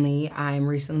openly, I'm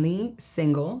recently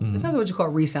single. Depends on what you call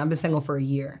recent. I've been single for a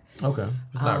year. Okay.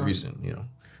 It's not recent, you know.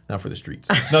 Not for the streets.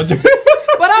 No,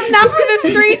 but I'm not for the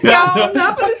streets, y'all. I'm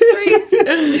not for the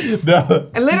streets. No.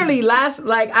 And literally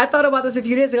I thought about this a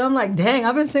few days ago. I'm like, dang,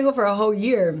 I've been single for a whole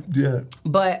year. Yeah.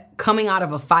 But coming out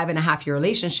of a 5.5-year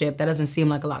relationship, that doesn't seem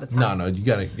like a lot of time. No, you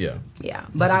gotta, yeah. Yeah.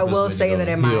 But I will say that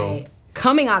in my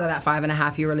coming out of that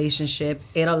 5.5-year relationship,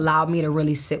 it allowed me to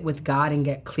really sit with God and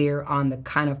get clear on the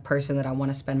kind of person that I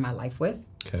want to spend my life with.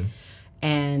 Okay.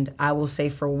 And I will say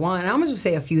for one, I'm going to just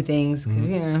say a few things because,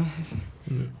 you know,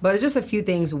 but it's just a few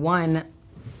things. One,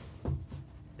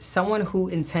 someone who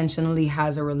intentionally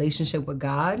has a relationship with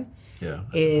God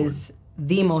is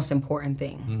the most important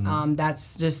thing.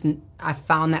 That's just, I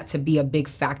found that to be a big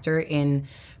factor in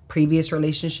previous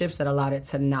relationships that allowed it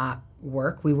to not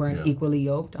work. We weren't equally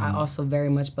yoked. I also very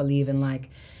much believe in like,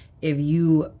 if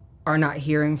you are not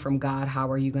hearing from God,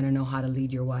 how are you going to know how to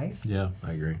lead your wife? Yeah,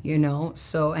 I agree. You know,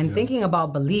 so, and thinking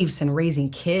about beliefs and raising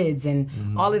kids and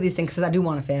all of these things, because I do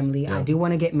want a family, I do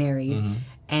want to get married,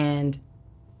 and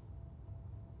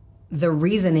the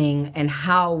reasoning and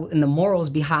how, and the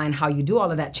morals behind how you do all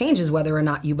of that changes whether or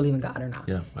not you believe in God or not.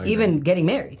 Yeah, even getting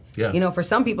married. Yeah. You know, for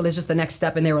some people, it's just the next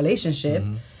step in their relationship.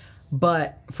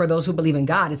 But for those who believe in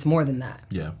God, it's more than that.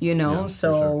 Yeah. You know? Yeah,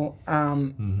 so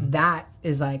that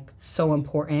is like so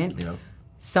important. Yeah.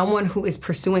 Someone who is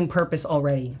pursuing purpose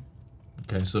already.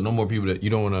 Okay, so no more people that you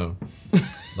don't want to,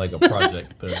 like a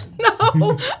project.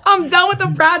 No, I'm done with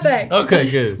the project. Okay,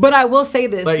 good. But I will say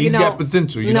this. Like he's got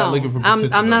potential. You're not looking for potential.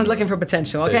 I'm not looking for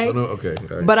potential, okay? Okay.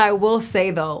 All right. But I will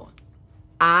say though,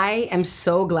 I am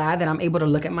so glad that I'm able to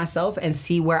look at myself and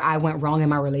see where I went wrong in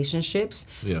my relationships.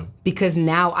 Yeah. Because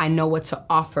now I know what to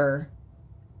offer.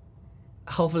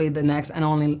 Hopefully the next and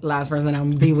only last person I'm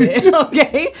gonna be with,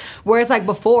 okay? Whereas like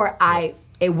before,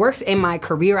 it works in my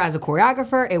career as a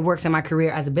choreographer, it works in my career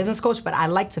as a business coach, but I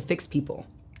like to fix people.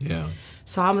 Yeah.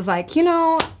 So I was like,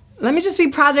 let me just be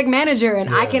project manager and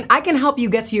I can help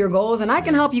you get to your goals and I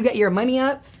can help you get your money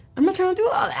up. I'm not trying to do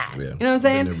all that. Yeah. You know what I'm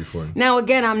saying? Been there before. Now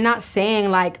again, I'm not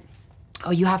saying like,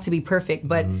 oh, you have to be perfect,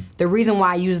 but the reason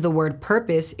why I use the word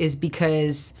purpose is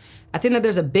because I think that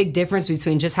there's a big difference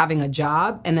between just having a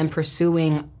job and then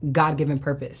pursuing God-given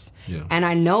purpose. Yeah. And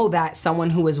I know that someone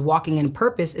who is walking in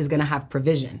purpose is gonna have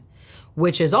provision,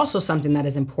 which is also something that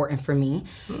is important for me.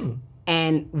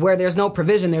 And where there's no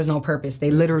provision, there's no purpose.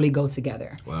 They literally go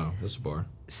together. Wow, that's a bar.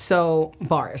 So,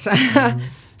 bars.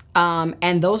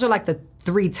 And those are like the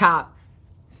 3 top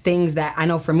things that I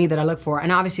know for me that I look for. And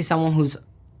obviously someone who's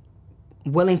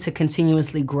willing to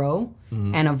continuously grow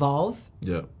and evolve.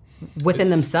 Yeah. Within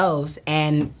themselves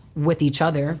and with each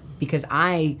other, because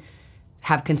I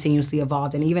have continuously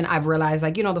evolved. And even I've realized,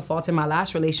 like, the fault in my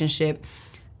last relationship,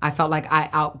 I felt like I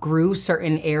outgrew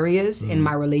certain areas in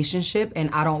my relationship, and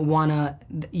I don't want to,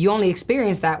 you only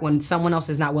experience that when someone else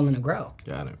is not willing to grow.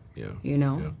 Got it, yeah.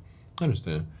 Yeah. I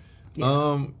understand.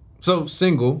 Yeah. So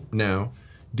single now,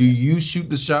 do you shoot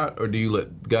the shot or do you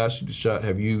let guys shoot the shot?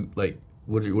 Have you, like,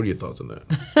 what are your thoughts on that?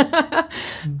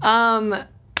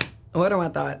 What are my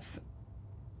thoughts?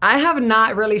 I have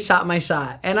not really shot my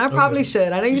shot, and I probably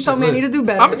should. I know you told me I need to do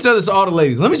better. I'm gonna tell this to all the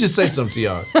ladies. Let me just say something to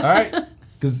y'all, all right?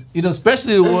 Because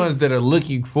especially the ones that are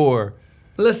looking for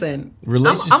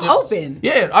relationships. I'm open.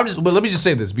 Yeah, but let me just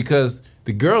say this, because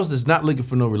the girls that's not looking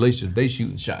for no relationship, they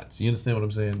shooting shots. You understand what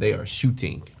I'm saying? They are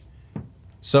shooting.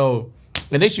 So,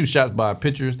 and they shoot shots by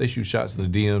pictures. They shoot shots in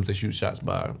the DMs. They shoot shots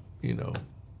by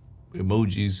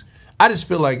emojis. I just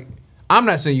feel like, I'm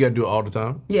not saying you gotta do it all the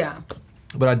time. Yeah.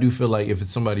 But I do feel like if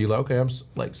it's somebody you're like, okay, I'm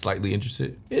like slightly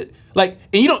interested.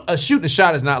 Shooting a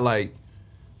shot is not like,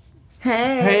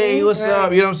 hey, what's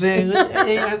up? You know what I'm saying?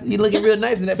 Hey, you looking real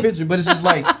nice in that picture. But it's just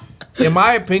like, in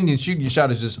my opinion, shooting your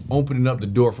shot is just opening up the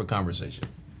door for conversation.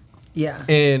 Yeah.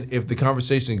 And if the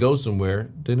conversation goes somewhere,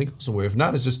 then it goes somewhere. If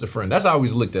not, it's just a friend. That's how I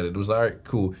always looked at it. It was like, all right,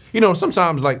 cool.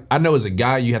 Sometimes, like, I know as a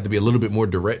guy, you have to be a little bit more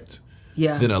direct.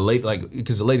 Yeah. Than a lady, like,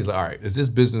 because the lady's like, all right, is this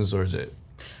business or is it?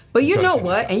 But you know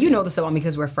what? And you know this about me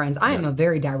because we're friends. I am a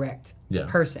very direct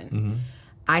person. Mm-hmm.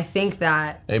 I think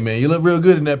that. Hey man, you look real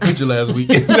good in that picture last week.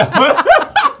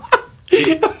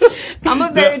 I'm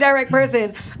a very direct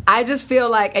person. I just feel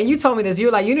like, and you told me this, you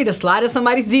were like, you need to slide in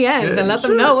somebody's DMs and let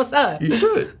them know what's up. You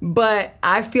should. But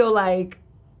I feel like,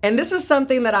 and this is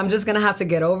something that I'm just gonna have to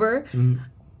get over. Mm-hmm.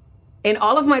 In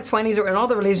all of my 20s, or in all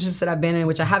the relationships that I've been in,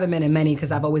 which I haven't been in many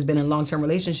because I've always been in long-term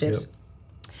relationships,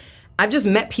 I've just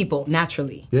met people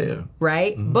naturally. Yeah.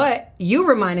 Right? Mm-hmm. But you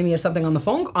reminded me of something on a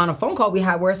phone call we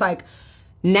had where it's like,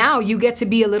 now you get to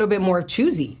be a little bit more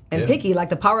choosy and picky. Like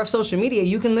the power of social media,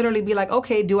 you can literally be like,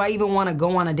 okay, do I even want to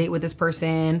go on a date with this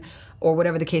person or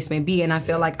whatever the case may be? And I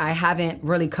feel like I haven't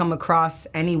really come across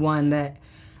anyone that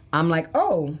I'm like,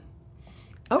 oh,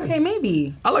 okay,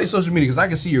 maybe. I like social media because I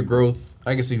can see your growth.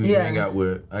 I can see who you hang out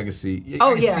with. I can see.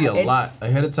 I can see a lot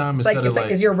ahead of time. It's like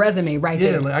it's your resume right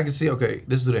there. Yeah, like I can see. Okay,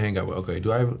 this is who they hang out with. Okay,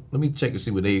 let me check and see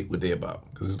what they about.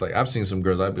 Because it's like I've seen some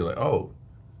girls. I'd be like, oh,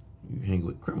 you hang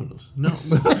with criminals? No,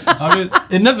 I mean,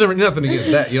 and nothing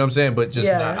against that. You know what I'm saying? But just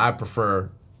I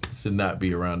prefer to not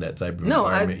be around that type of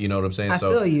environment. You know what I'm saying? I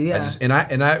feel you.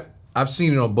 Yeah. I've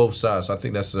seen it on both sides. So I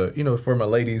think that's for my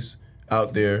ladies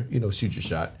out there. Shoot your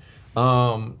shot.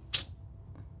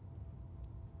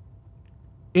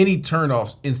 Any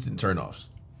turnoffs, instant turnoffs?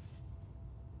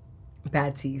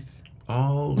 Bad teeth.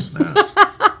 Oh, snap.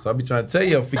 So I'll be trying to tell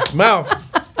you, fix your mouth.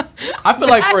 I feel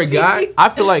like for a guy, I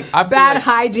feel like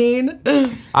hygiene.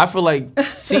 I feel like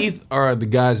teeth are the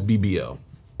guy's BBL.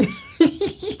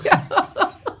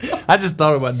 I just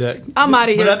thought about that. I'm out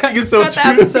of here. Cut the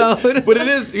episode. But it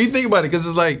is, you think about it, because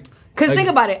it's like. Because think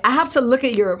about it, I have to look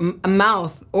at your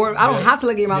mouth, or I don't have to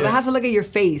look at your mouth, I have to look at your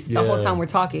face the whole time we're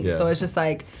talking. So it's just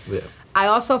like, I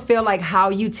also feel like how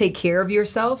you take care of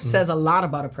yourself says a lot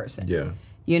about a person. Yeah.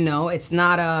 It's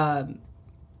not a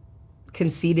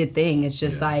conceited thing. It's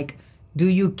just like, do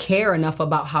you care enough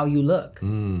about how you look?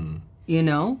 You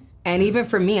know? And even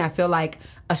for me, I feel like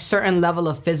a certain level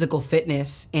of physical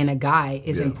fitness in a guy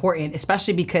is important,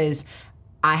 especially because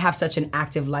I have such an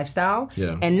active lifestyle.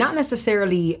 Yeah. And not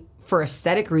necessarily for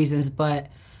aesthetic reasons, but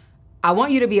I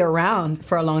want you to be around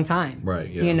for a long time. Right,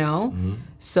 yeah. You know? Mm-hmm.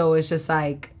 So it's just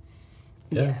like,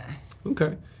 yeah.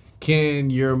 Okay. Can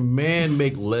your man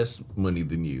make less money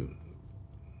than you?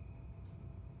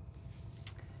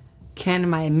 Can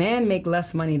my man make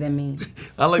less money than me?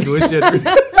 I like the way she had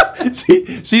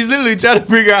to, she's literally trying to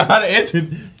figure out how to answer.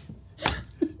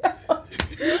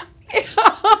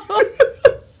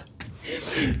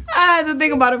 I had to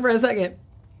think about it for a second.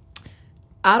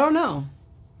 I don't know.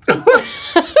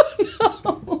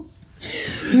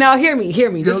 Now hear me.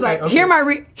 Just hear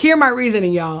my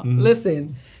reasoning, y'all. Mm-hmm.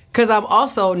 Listen, because I'm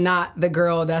also not the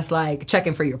girl that's like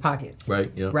checking for your pockets.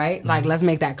 Right. Yeah. Right. Mm-hmm. Like, let's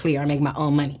make that clear. I make my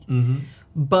own money. Mm-hmm.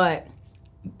 But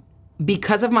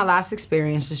because of my last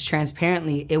experience, just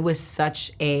transparently, it was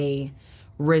such a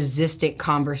resistant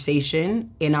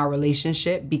conversation in our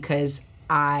relationship because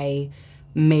I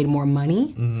made more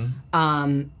money.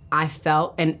 Mm-hmm. I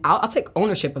felt, and I'll take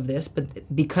ownership of this, but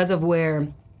because of where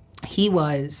he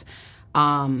was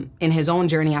in his own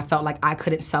journey, I felt like I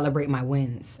couldn't celebrate my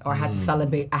wins, or I had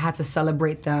to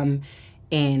celebrate them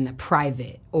in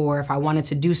private, or if I wanted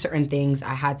to do certain things,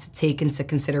 I had to take into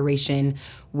consideration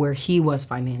where he was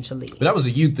financially. But that was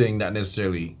a you thing, not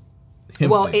necessarily him.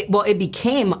 It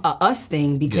became a us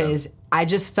thing because I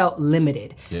just felt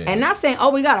limited. Yeah. And not saying,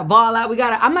 we got to ball out,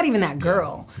 I'm not even that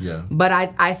girl. Yeah. But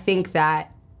I think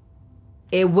that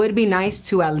it would be nice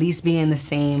to at least be in the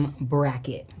same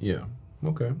bracket. Yeah,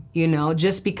 okay. You know,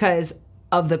 just because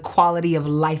of the quality of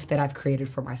life that I've created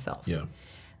for myself. Yeah.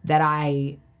 That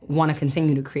I want to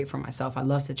continue to create for myself. I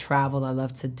love to travel. I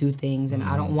love to do things, and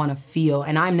I don't want to feel.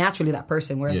 And I'm naturally that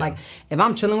person where it's like, if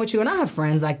I'm chilling with you, and I have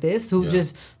friends like this who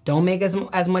just don't make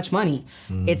as much money,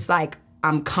 it's like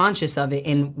I'm conscious of it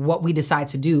in what we decide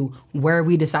to do, where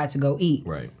we decide to go eat.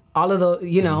 Right. All of the,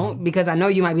 because I know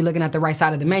you might be looking at the right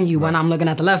side of the menu when I'm looking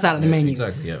at the left side of the menu.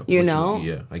 Exactly. Yeah. You know.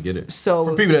 Yeah, I get it. So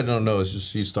for people that don't know, it's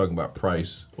just she's talking about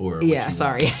price or. Yeah.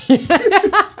 Sorry.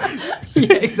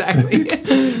 Yeah, exactly.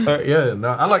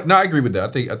 I agree with that.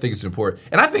 I think it's important,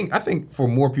 and I think for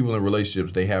more people in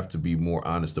relationships, they have to be more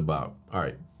honest about. All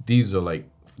right, these are like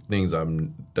things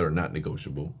that are not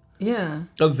negotiable. Yeah.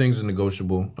 Other things are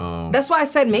negotiable. That's why I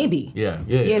said maybe. Yeah.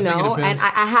 You know, and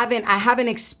I haven't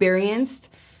experienced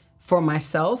for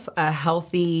myself a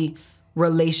healthy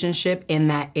relationship in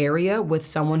that area with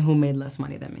someone who made less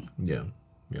money than me. Yeah.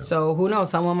 So who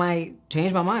knows? Someone might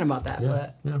change my mind about that.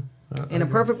 Yeah. But in a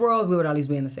perfect world, we would at least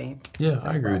be in the same. Yeah,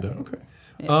 I agree with that. Okay.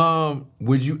 Yeah.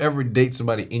 Would you ever date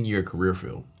somebody in your career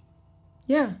field?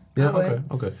 Yeah. Yeah. I would.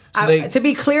 Okay. So to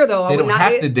be clear, though, I would not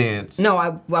have to dance. No,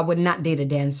 I would not date a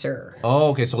dancer.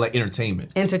 Oh, okay. So like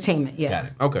entertainment. Entertainment. Yeah. Got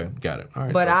it. Okay. Got it. All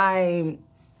right. But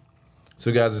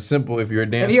So guys, it's simple. If you're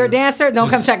a dancer, don't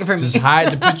come checking for me. Just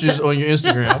hide the pictures on your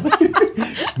Instagram.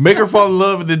 Make her fall in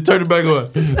love and then turn it back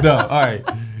on. No. All right.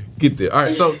 Get there. All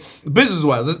right. So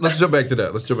business-wise, let's jump back to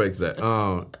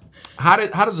that.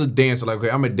 How does a dancer, like, okay,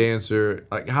 I'm a dancer,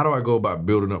 like, how do I go about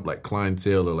building up like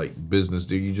clientele or like business?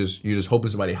 Do you just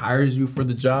hoping somebody hires you for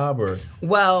the job, or?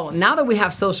 Well, now that we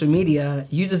have social media,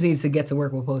 you just need to get to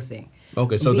work with posting.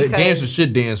 Okay, so the dancers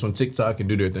should dance on TikTok and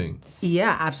do their thing.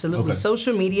 Yeah, absolutely. Okay.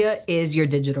 Social media is your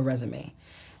digital resume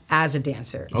as a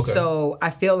dancer. Okay. So I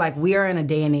feel like we are in a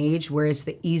day and age where it's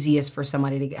the easiest for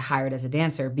somebody to get hired as a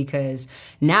dancer, because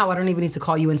now I don't even need to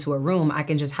call you into a room. I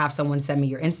can just have someone send me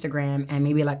your Instagram and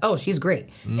maybe like, oh, she's great.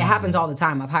 It happens all the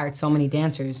time. I've hired so many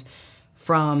dancers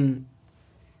from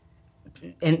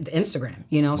Instagram,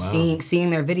 seeing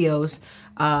their videos.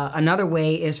 Another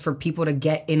way is for people to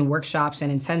get in workshops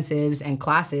and intensives and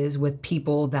classes with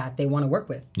people that they want to work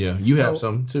with. Yeah, you have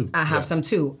some too. I have some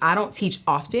too. I don't teach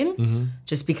often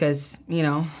just because, you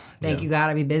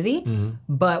gotta be busy.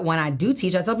 But when I do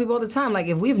teach, I tell people all the time, like,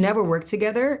 if we've never worked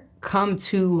together, come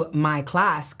to my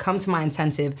class, come to my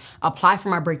intensive, apply for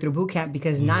my Breakthrough Bootcamp,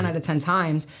 because 9 out of 10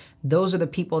 times, those are the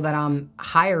people that I'm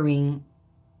hiring,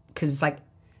 because it's like,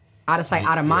 out of sight,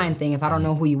 out of mind thing. If I don't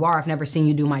know who you are, I've never seen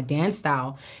you do my dance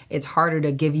style, it's harder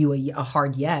to give you a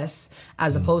hard yes,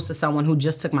 as opposed to someone who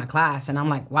just took my class and I'm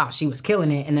like, wow, she was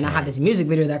killing it. And then I have this music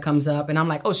video that comes up and I'm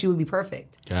like, oh, she would be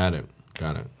perfect. Got it.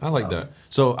 I like that.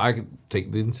 So I could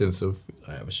take the intensive,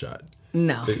 I have a shot.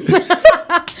 No.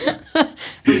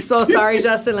 I'm so sorry,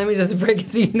 Justin. Let me just break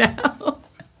it to you now.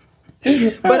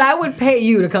 But I would pay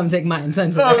you to come take my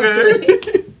intensive, actually.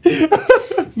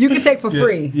 You can take for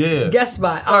free. Yeah. Guest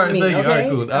spot. All right, thank you. Okay? All right,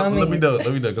 cool. Let me know,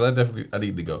 because I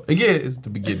need to go. Again, it's the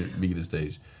beginning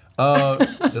stage.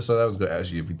 So I was going to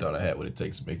ask you if you thought I had what it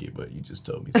takes to make it, but you just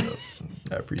told me, so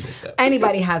I appreciate that.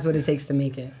 Anybody has what it takes to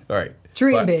make it. All right.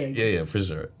 Dream big. Yeah, for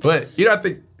sure. But, I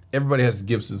think everybody has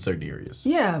gifts in certain areas.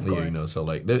 Yeah, of course. So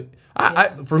like,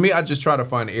 for me, I just try to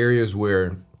find areas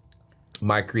where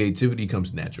my creativity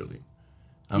comes naturally.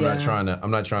 I'm not trying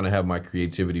to have my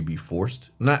creativity be forced.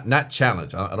 Not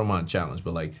challenged. I don't mind challenge,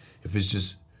 but like if it's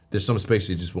just there's some space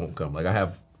it just won't come. Like I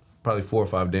have probably 4 or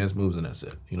 5 dance moves and that's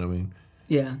it. You know what I mean?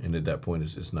 Yeah. And at that point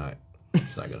it's not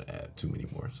gonna add too many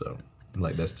more. So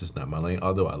like that's just not my lane,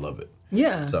 although I love it.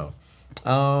 Yeah. So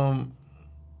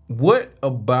what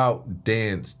about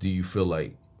dance do you feel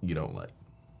like you don't like?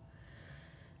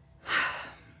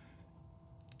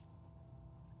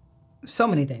 So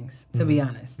many things, to be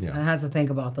honest. Yeah. I had to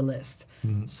think about the list.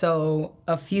 So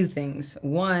a few things.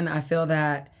 One, I feel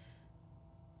that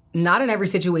not in every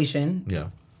situation,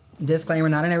 disclaimer,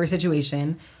 not in every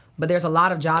situation, but there's a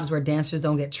lot of jobs where dancers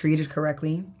don't get treated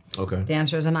correctly. Okay.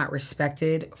 Dancers are not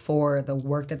respected for the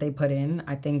work that they put in.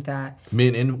 I think that...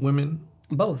 Men and women?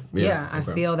 Both, yeah. I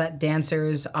feel that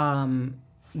dancers,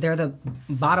 they're the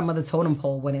bottom of the totem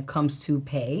pole when it comes to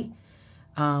pay.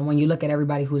 When you look at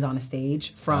everybody who's on a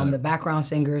stage, from the background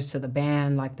singers to the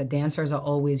band, like the dancers are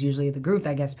always usually the group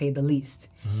that gets paid the least.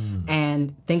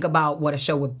 And think about what a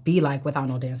show would be like without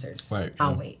no dancers. Right.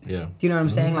 I'll wait. Yeah. Do you know what I'm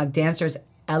saying? Like dancers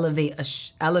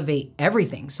elevate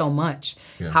everything so much.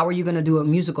 Yeah. How are you going to do a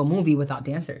musical movie without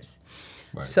dancers?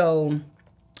 Right. So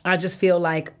I just feel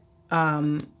like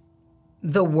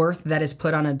the worth that is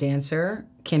put on a dancer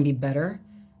can be better.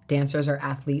 Dancers are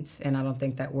athletes, and I don't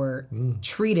think that we're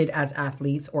treated as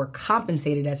athletes or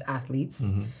compensated as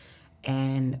athletes,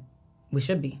 and we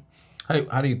should be.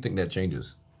 How do you think that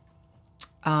changes?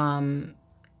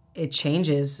 It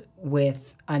changes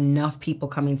with enough people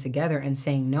coming together and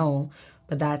saying no,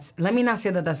 but let me not say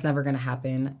that that's never going to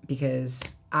happen, because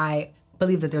I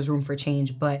believe that there's room for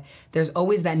change, but there's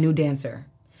always that new dancer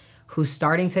who's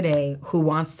starting today, who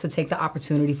wants to take the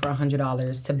opportunity for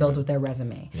 $100 to build with their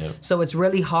resume. Yep. So it's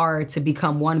really hard to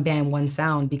become one band, one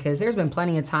sound, because there's been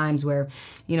plenty of times where,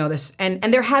 this, and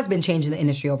there has been change in the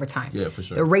industry over time. Yeah, for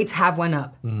sure. The rates have went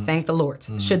up, thank the Lord.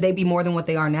 Should they be more than what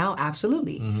they are now?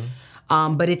 Absolutely.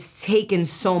 But it's taken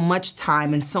so much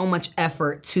time and so much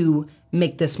effort to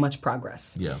make this much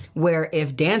progress. Yeah. Where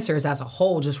if dancers as a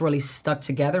whole just really stuck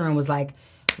together and was like,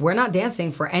 we're not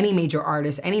dancing for any major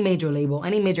artist, any major label,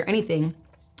 any major anything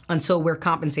until we're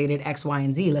compensated X, Y,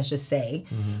 and Z, let's just say,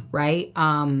 right?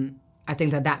 I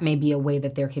think that may be a way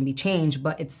that there can be change,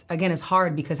 but it's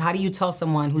hard, because how do you tell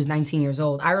someone who's 19 years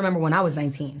old? I remember when I was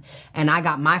 19 and I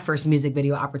got my first music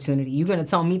video opportunity. You're gonna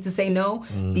tell me to say no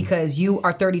because you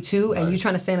are 32 and you're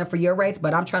trying to stand up for your rights,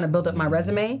 but I'm trying to build up my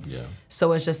resume? Yeah.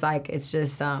 So it's just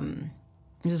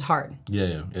hard.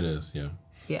 Yeah, it is, yeah.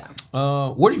 Yeah.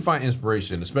 Where do you find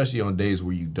inspiration, especially on days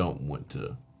where you don't want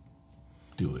to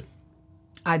do it?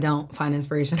 I don't find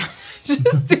inspiration. I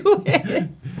just do it.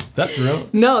 That's real?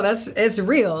 No, it's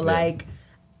real. Yeah. Like,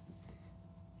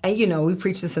 and we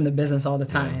preach this in the business all the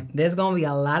time. Yeah. There's going to be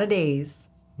a lot of days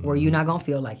where you're not going to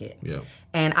feel like it. Yeah.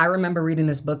 And I remember reading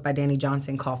this book by Danny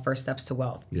Johnson called First Steps to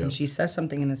Wealth. Yeah. And she says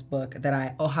something in this book that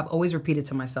I have always repeated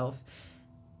to myself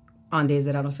on days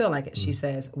that I don't feel like it. She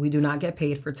says, we do not get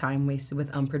paid for time wasted with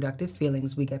unproductive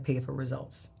feelings. We get paid for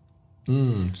results.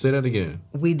 Say that again.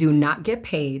 We do not get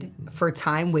paid for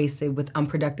time wasted with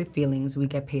unproductive feelings. We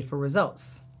get paid for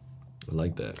results. I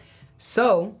like that.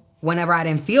 So whenever I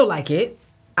didn't feel like it,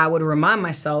 I would remind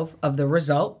myself of the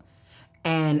result,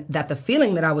 and that the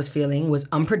feeling that I was feeling was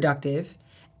unproductive,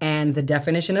 and the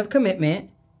definition of commitment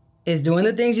is doing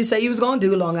the things you say you was going to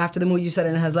do long after the mood you said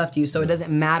it has left you. So it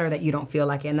doesn't matter that you don't feel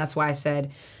like it. And that's why I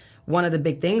said one of the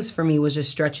big things for me was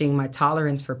just stretching my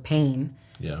tolerance for pain.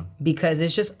 Yeah. Because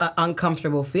it's just an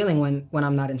uncomfortable feeling when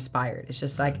I'm not inspired. It's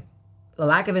just like the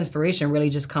lack of inspiration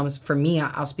really just comes, for me,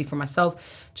 I'll speak for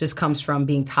myself, just comes from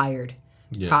being tired,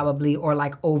 probably, or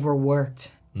like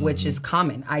overworked, which is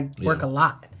common. I work a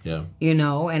lot,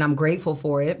 and I'm grateful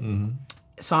for it.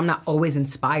 So I'm not always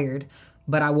inspired,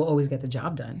 but I will always get the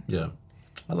job done. Yeah.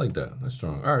 I like that. That's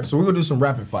strong. All right, so we're going to do some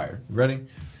rapid fire. You ready?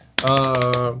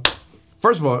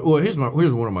 First of all, here's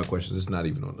one of my questions. It's not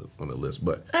even on the list,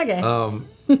 but okay.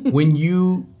 When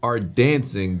you are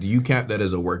dancing, do you count that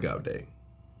as a workout day?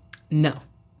 No.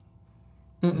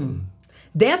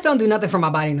 Dance don't do nothing for my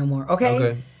body no more,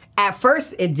 okay? At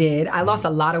first, it did. I lost a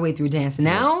lot of weight through dance.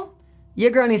 Now,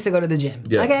 your girl needs to go to the gym,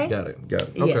 okay? Got it.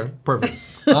 Okay, perfect.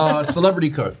 Celebrity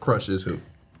crush is who?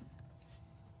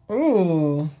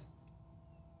 Ooh.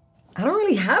 I don't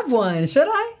really have one. Should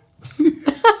I?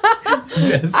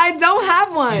 Yes. I don't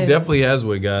have one. She definitely has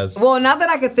one, guys. Well, now that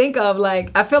I could think of,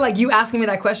 like, I feel like you asking me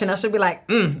that question, I should be like,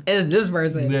 is this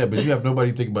person? Yeah, but you have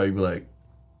nobody to think about. You be like,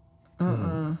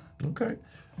 okay.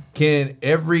 Can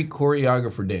every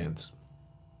choreographer dance?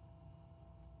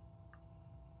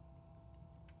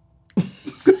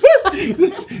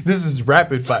 This is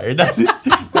rapid fire.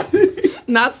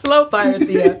 Not slow fire,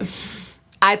 Tia.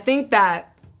 I think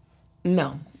that,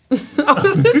 no. I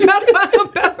was just trying to find a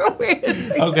better way to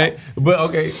say Okay, but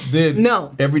okay, then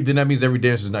No. Then that means every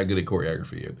dancer is not good at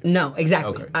choreography either. No,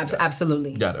 exactly. Okay,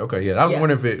 Absolutely. Got it. Okay, yeah. I was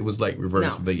wondering if it was like reverse,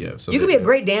 No. but yeah. So you could be a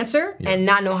great dancer and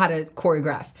not know how to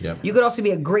choreograph. Yeah. You could also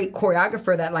be a great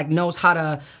choreographer that like knows how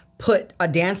to put a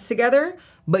dance together,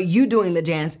 but you doing the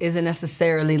dance isn't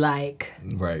necessarily like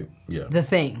right. Yeah. the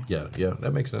thing. Yeah.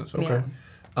 That makes sense. Okay.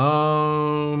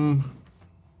 Yeah.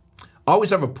 I always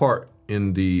have a part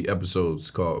in the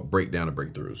episodes called Breakdown and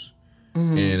Breakthroughs.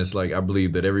 And it's like, I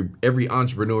believe that every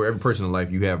entrepreneur, every person in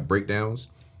life, you have breakdowns.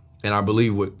 And I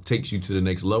believe what takes you to the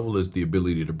next level is the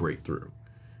ability to break through.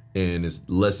 And it's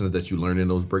lessons that you learn in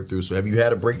those breakthroughs. So have you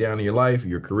had a breakdown in your life,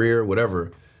 your career,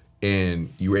 whatever,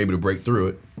 and you were able to break through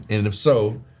it? And if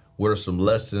so, what are some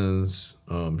lessons,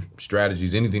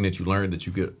 strategies, anything that you learned that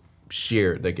you could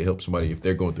share that could help somebody if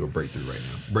they're going through a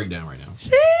breakdown right now?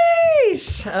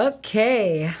 Sheesh.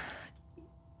 Okay.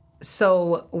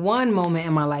 So one moment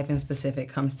in my life in specific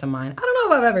comes to mind. I don't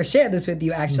know if I've ever shared this with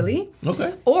you actually.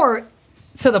 Okay. Or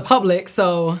to the public,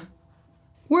 so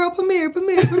world premiere.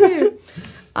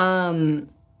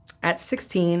 At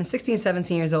 16,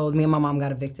 17 years old, me and my mom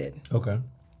got evicted. Okay.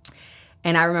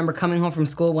 And I remember coming home from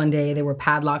school one day, there were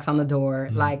padlocks on the door.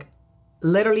 Like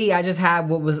literally I just had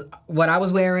what I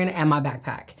was wearing and my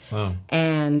backpack. Wow.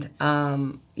 And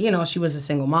she was a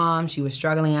single mom, she was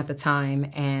struggling at the time,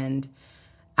 and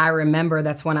I remember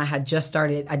that's when I just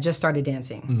started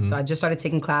dancing. So I just started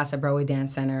taking class at Broadway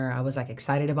Dance Center. I was like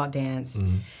excited about dance.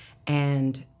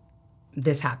 And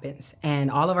this happens. And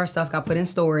all of our stuff got put in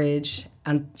storage,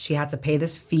 and she had to pay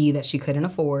this fee that she couldn't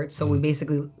afford. So we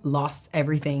basically lost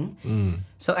everything.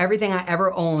 So everything I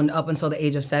ever owned up until the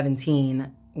age of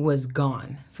 17 was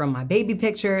gone. From my baby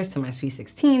pictures to my Sweet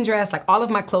 16 dress, like all of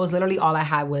my clothes, literally all I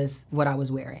had was what I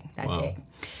was wearing that day.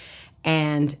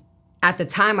 And at the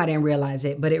time, I didn't realize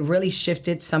it, but it really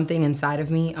shifted something inside of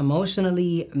me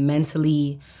emotionally,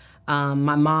 mentally.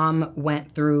 My mom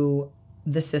went through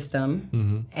the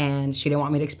system, and she didn't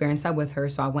want me to experience that with her,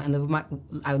 so I went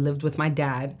and lived with my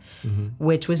dad,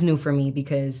 which was new for me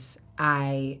because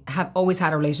I have always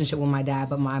had a relationship with my dad,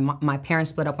 but my parents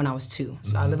split up when I was 2,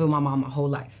 so I lived with my mom my whole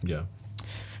life. Yeah,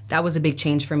 that was a big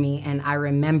change for me, and I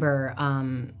remember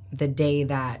the day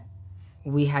that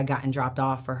we had gotten dropped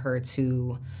off for her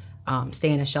to stay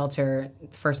in a shelter.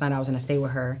 The first night I was gonna stay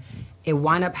with her, it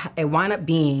wound up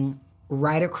being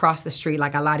right across the street.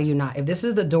 Like, I lie to you not. If this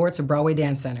is the door to Broadway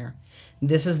Dance Center,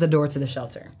 this is the door to the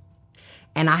shelter.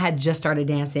 And I had just started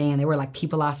dancing, and there were like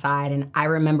people outside, and I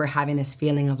remember having this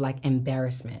feeling of like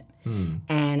embarrassment.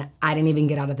 And I didn't even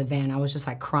get out of the van. I was just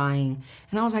like crying,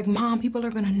 and I was like, "Mom, people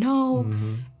are gonna know."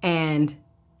 And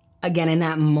again, in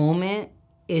that moment,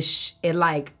 it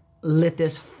like lit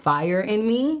this fire in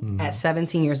me at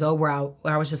 17 years old where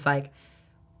I was just like,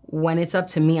 when it's up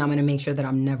to me, I'm gonna make sure that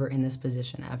I'm never in this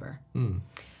position ever.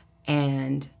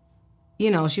 And, she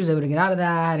was able to get out of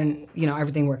that, and,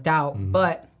 everything worked out.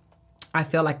 But I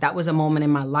feel like that was a moment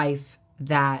in my life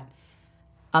that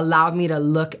allowed me to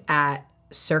look at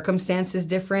circumstances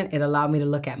different. It allowed me to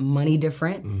look at money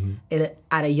different.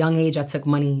 At a young age, I took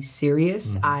money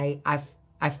serious. I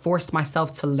forced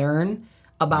myself to learn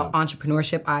about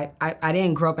entrepreneurship. I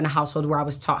didn't grow up in a household where I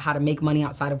was taught how to make money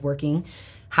outside of working,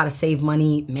 how to save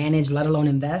money, manage, let alone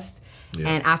invest.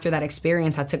 And after that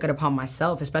experience, I took it upon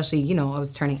myself, especially, I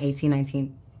was turning 18,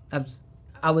 19.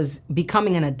 I was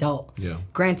becoming an adult.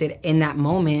 Granted, in that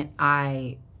moment,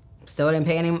 I still didn't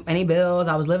pay any bills.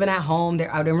 I was living at home.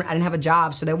 I didn't have a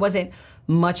job, so there wasn't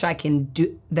much I can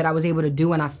do that I was able to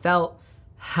do, and I felt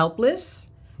helpless.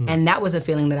 And that was a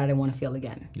feeling that I didn't want to feel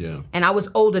again. And I was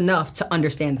old enough to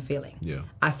understand the feeling.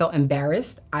 I felt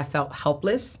embarrassed. I felt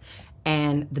helpless.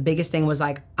 And the biggest thing was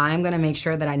like, I'm going to make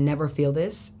sure that I never feel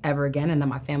this ever again, and that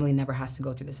my family never has to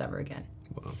go through this ever again.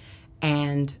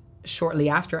 And shortly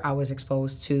after, I was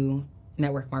exposed to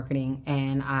network marketing,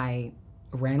 and I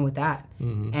ran with that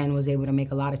and was able to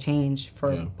make a lot of change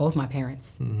for both my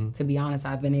parents. To be honest,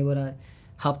 I've been able to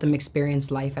help them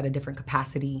experience life at a different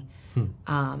capacity.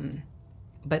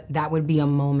 But that would be a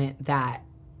moment that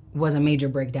was a major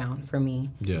breakdown for me.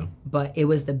 But it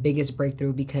was the biggest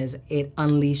breakthrough because it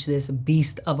unleashed this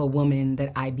beast of a woman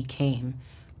that I became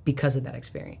because of that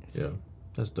experience.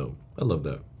 That's dope. I love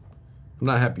that. I'm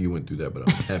not happy you went through that, but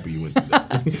I'm happy you went through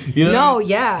that. You know? No,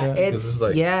 yeah. It's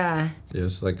like, yeah.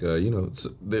 It's like,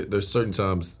 there's certain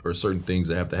times or certain things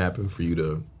that have to happen for you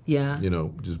to,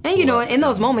 just. And, in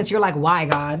those moments, you're like, why,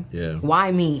 God? Yeah.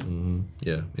 Why me? Mm-hmm.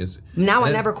 Yeah.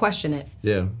 I never question it.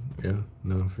 Yeah. Yeah.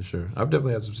 No, for sure. I've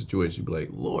definitely had some situations you'd be like,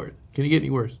 Lord, can it get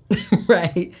any worse?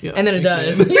 Right. Yeah. And then it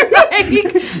does. You're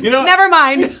like, never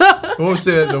mind. I won't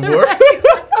say that no more.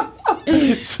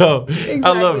 So exactly.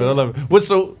 I love it.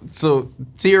 So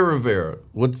Tia Rivera,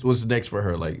 what's next for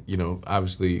her? Like,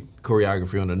 obviously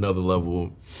choreography on another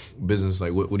level, business.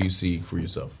 Like, what do you see for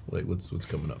yourself? Like, what's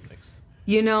coming up next?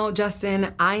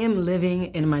 Justin, I am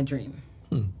living in my dream,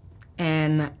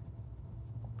 and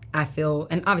I feel,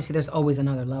 and obviously there's always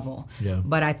another level. Yeah.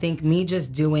 But I think me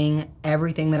just doing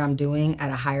everything that I'm doing at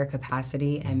a higher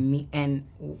capacity, and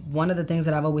one of the things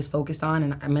that I've always focused on,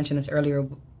 and I mentioned this earlier,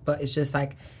 but it's just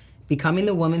like becoming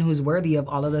the woman who's worthy of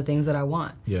all of the things that I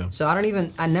want. Yeah. So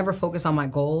I never focus on my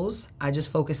goals. I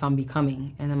just focus on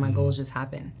becoming, and then my goals just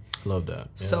happen. Love that. Yeah.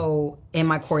 So in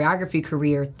my choreography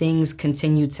career, things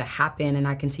continue to happen and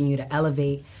I continue to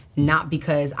elevate, not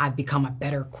because I've become a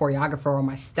better choreographer or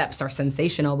my steps are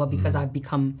sensational, but because I've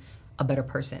become a better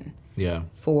person. Yeah.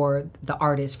 For the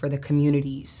artists, for the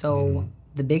community. So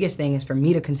the biggest thing is for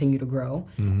me to continue to grow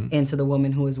into the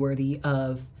woman who is worthy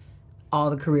of all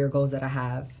the career goals that I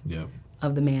have. Yeah.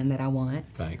 Of the man that I want.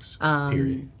 Thanks.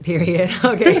 Period.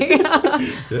 Okay.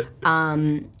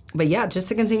 But yeah, just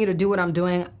to continue to do what I'm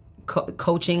doing,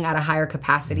 coaching at a higher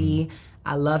capacity.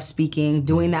 I love speaking.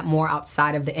 Doing that more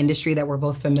outside of the industry that we're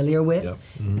both familiar with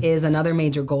is another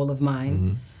major goal of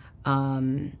mine.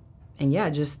 And yeah,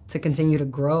 just to continue to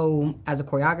grow as a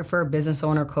choreographer, business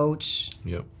owner, coach,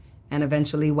 and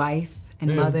eventually wife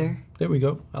and mother. There we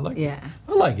go. I like it. Yeah.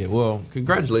 I like it. Well,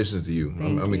 congratulations to you.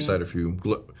 I'm excited for you.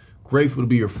 Grateful to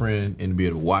be your friend and to be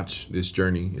able to watch this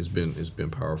journey. It's been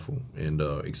powerful, and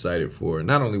excited for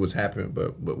not only what's happened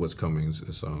but what's coming.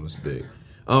 It's big.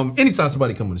 Anytime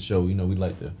somebody come on the show, we'd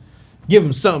like to give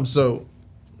them something. So,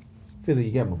 Philly,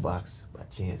 you got my box by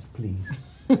chance, please.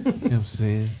 You know what I'm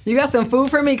saying? You got some food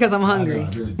for me because I'm hungry. I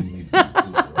really do need food,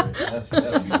 right?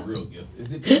 That'll be a real gift.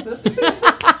 Is it pizza?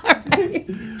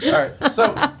 All right.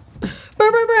 So,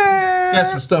 got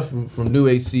some stuff from New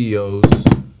Age CEOs.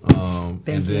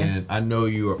 And then I know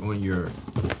you are on your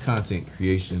content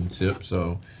creation tip.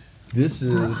 So this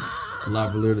is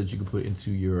lavalier that you can put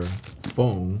into your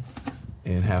phone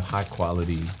and have high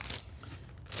quality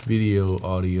video,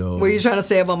 audio. What are you trying to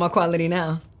say about my quality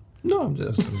now? No, I'm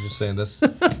just saying that's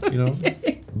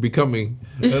becoming.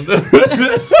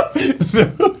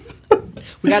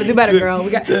 We got to do better, girl.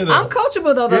 I'm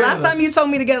coachable though. The last time you told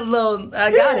me to get a little,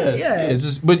 I got it. Yeah. It's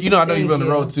just, but I know you're on the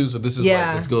road too, so this is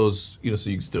like this goes, so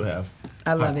you can still have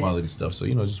high quality stuff. So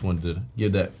just wanted to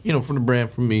give that, from the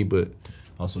brand from me, but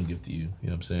also give to you. You know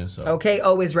what I'm saying? So okay,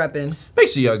 always repping. Make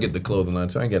sure y'all get the clothing line.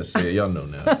 So I ain't got to say it. Y'all know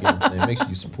now. You know what I'm saying? Make sure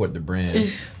you support the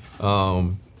brand.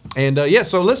 So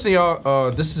listen, y'all.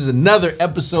 This is another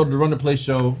episode of the Run the Play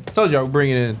Show. I told y'all we're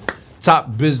bringing in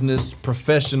top business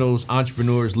professionals,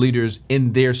 entrepreneurs, leaders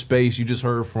in their space. You just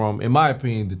heard from, in my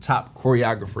opinion, the top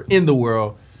choreographer in the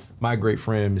world, my great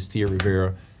friend, Miss Tia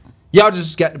Rivera. Y'all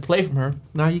just got to play from her.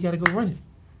 Now you got to go run it.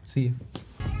 See ya.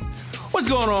 What's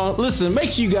going on? Listen, make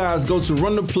sure you guys go to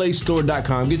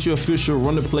runtheplaystore.com. Get your official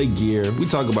Run the Play gear. We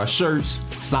talk about shirts,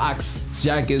 socks,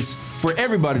 jackets for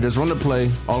everybody that's Run the Play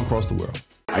all across the world.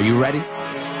 Are you ready?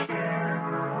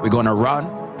 We're going to run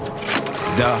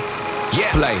the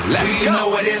play. Let's go. Do you know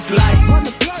what it's like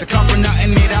to come from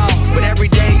nothing at all? But every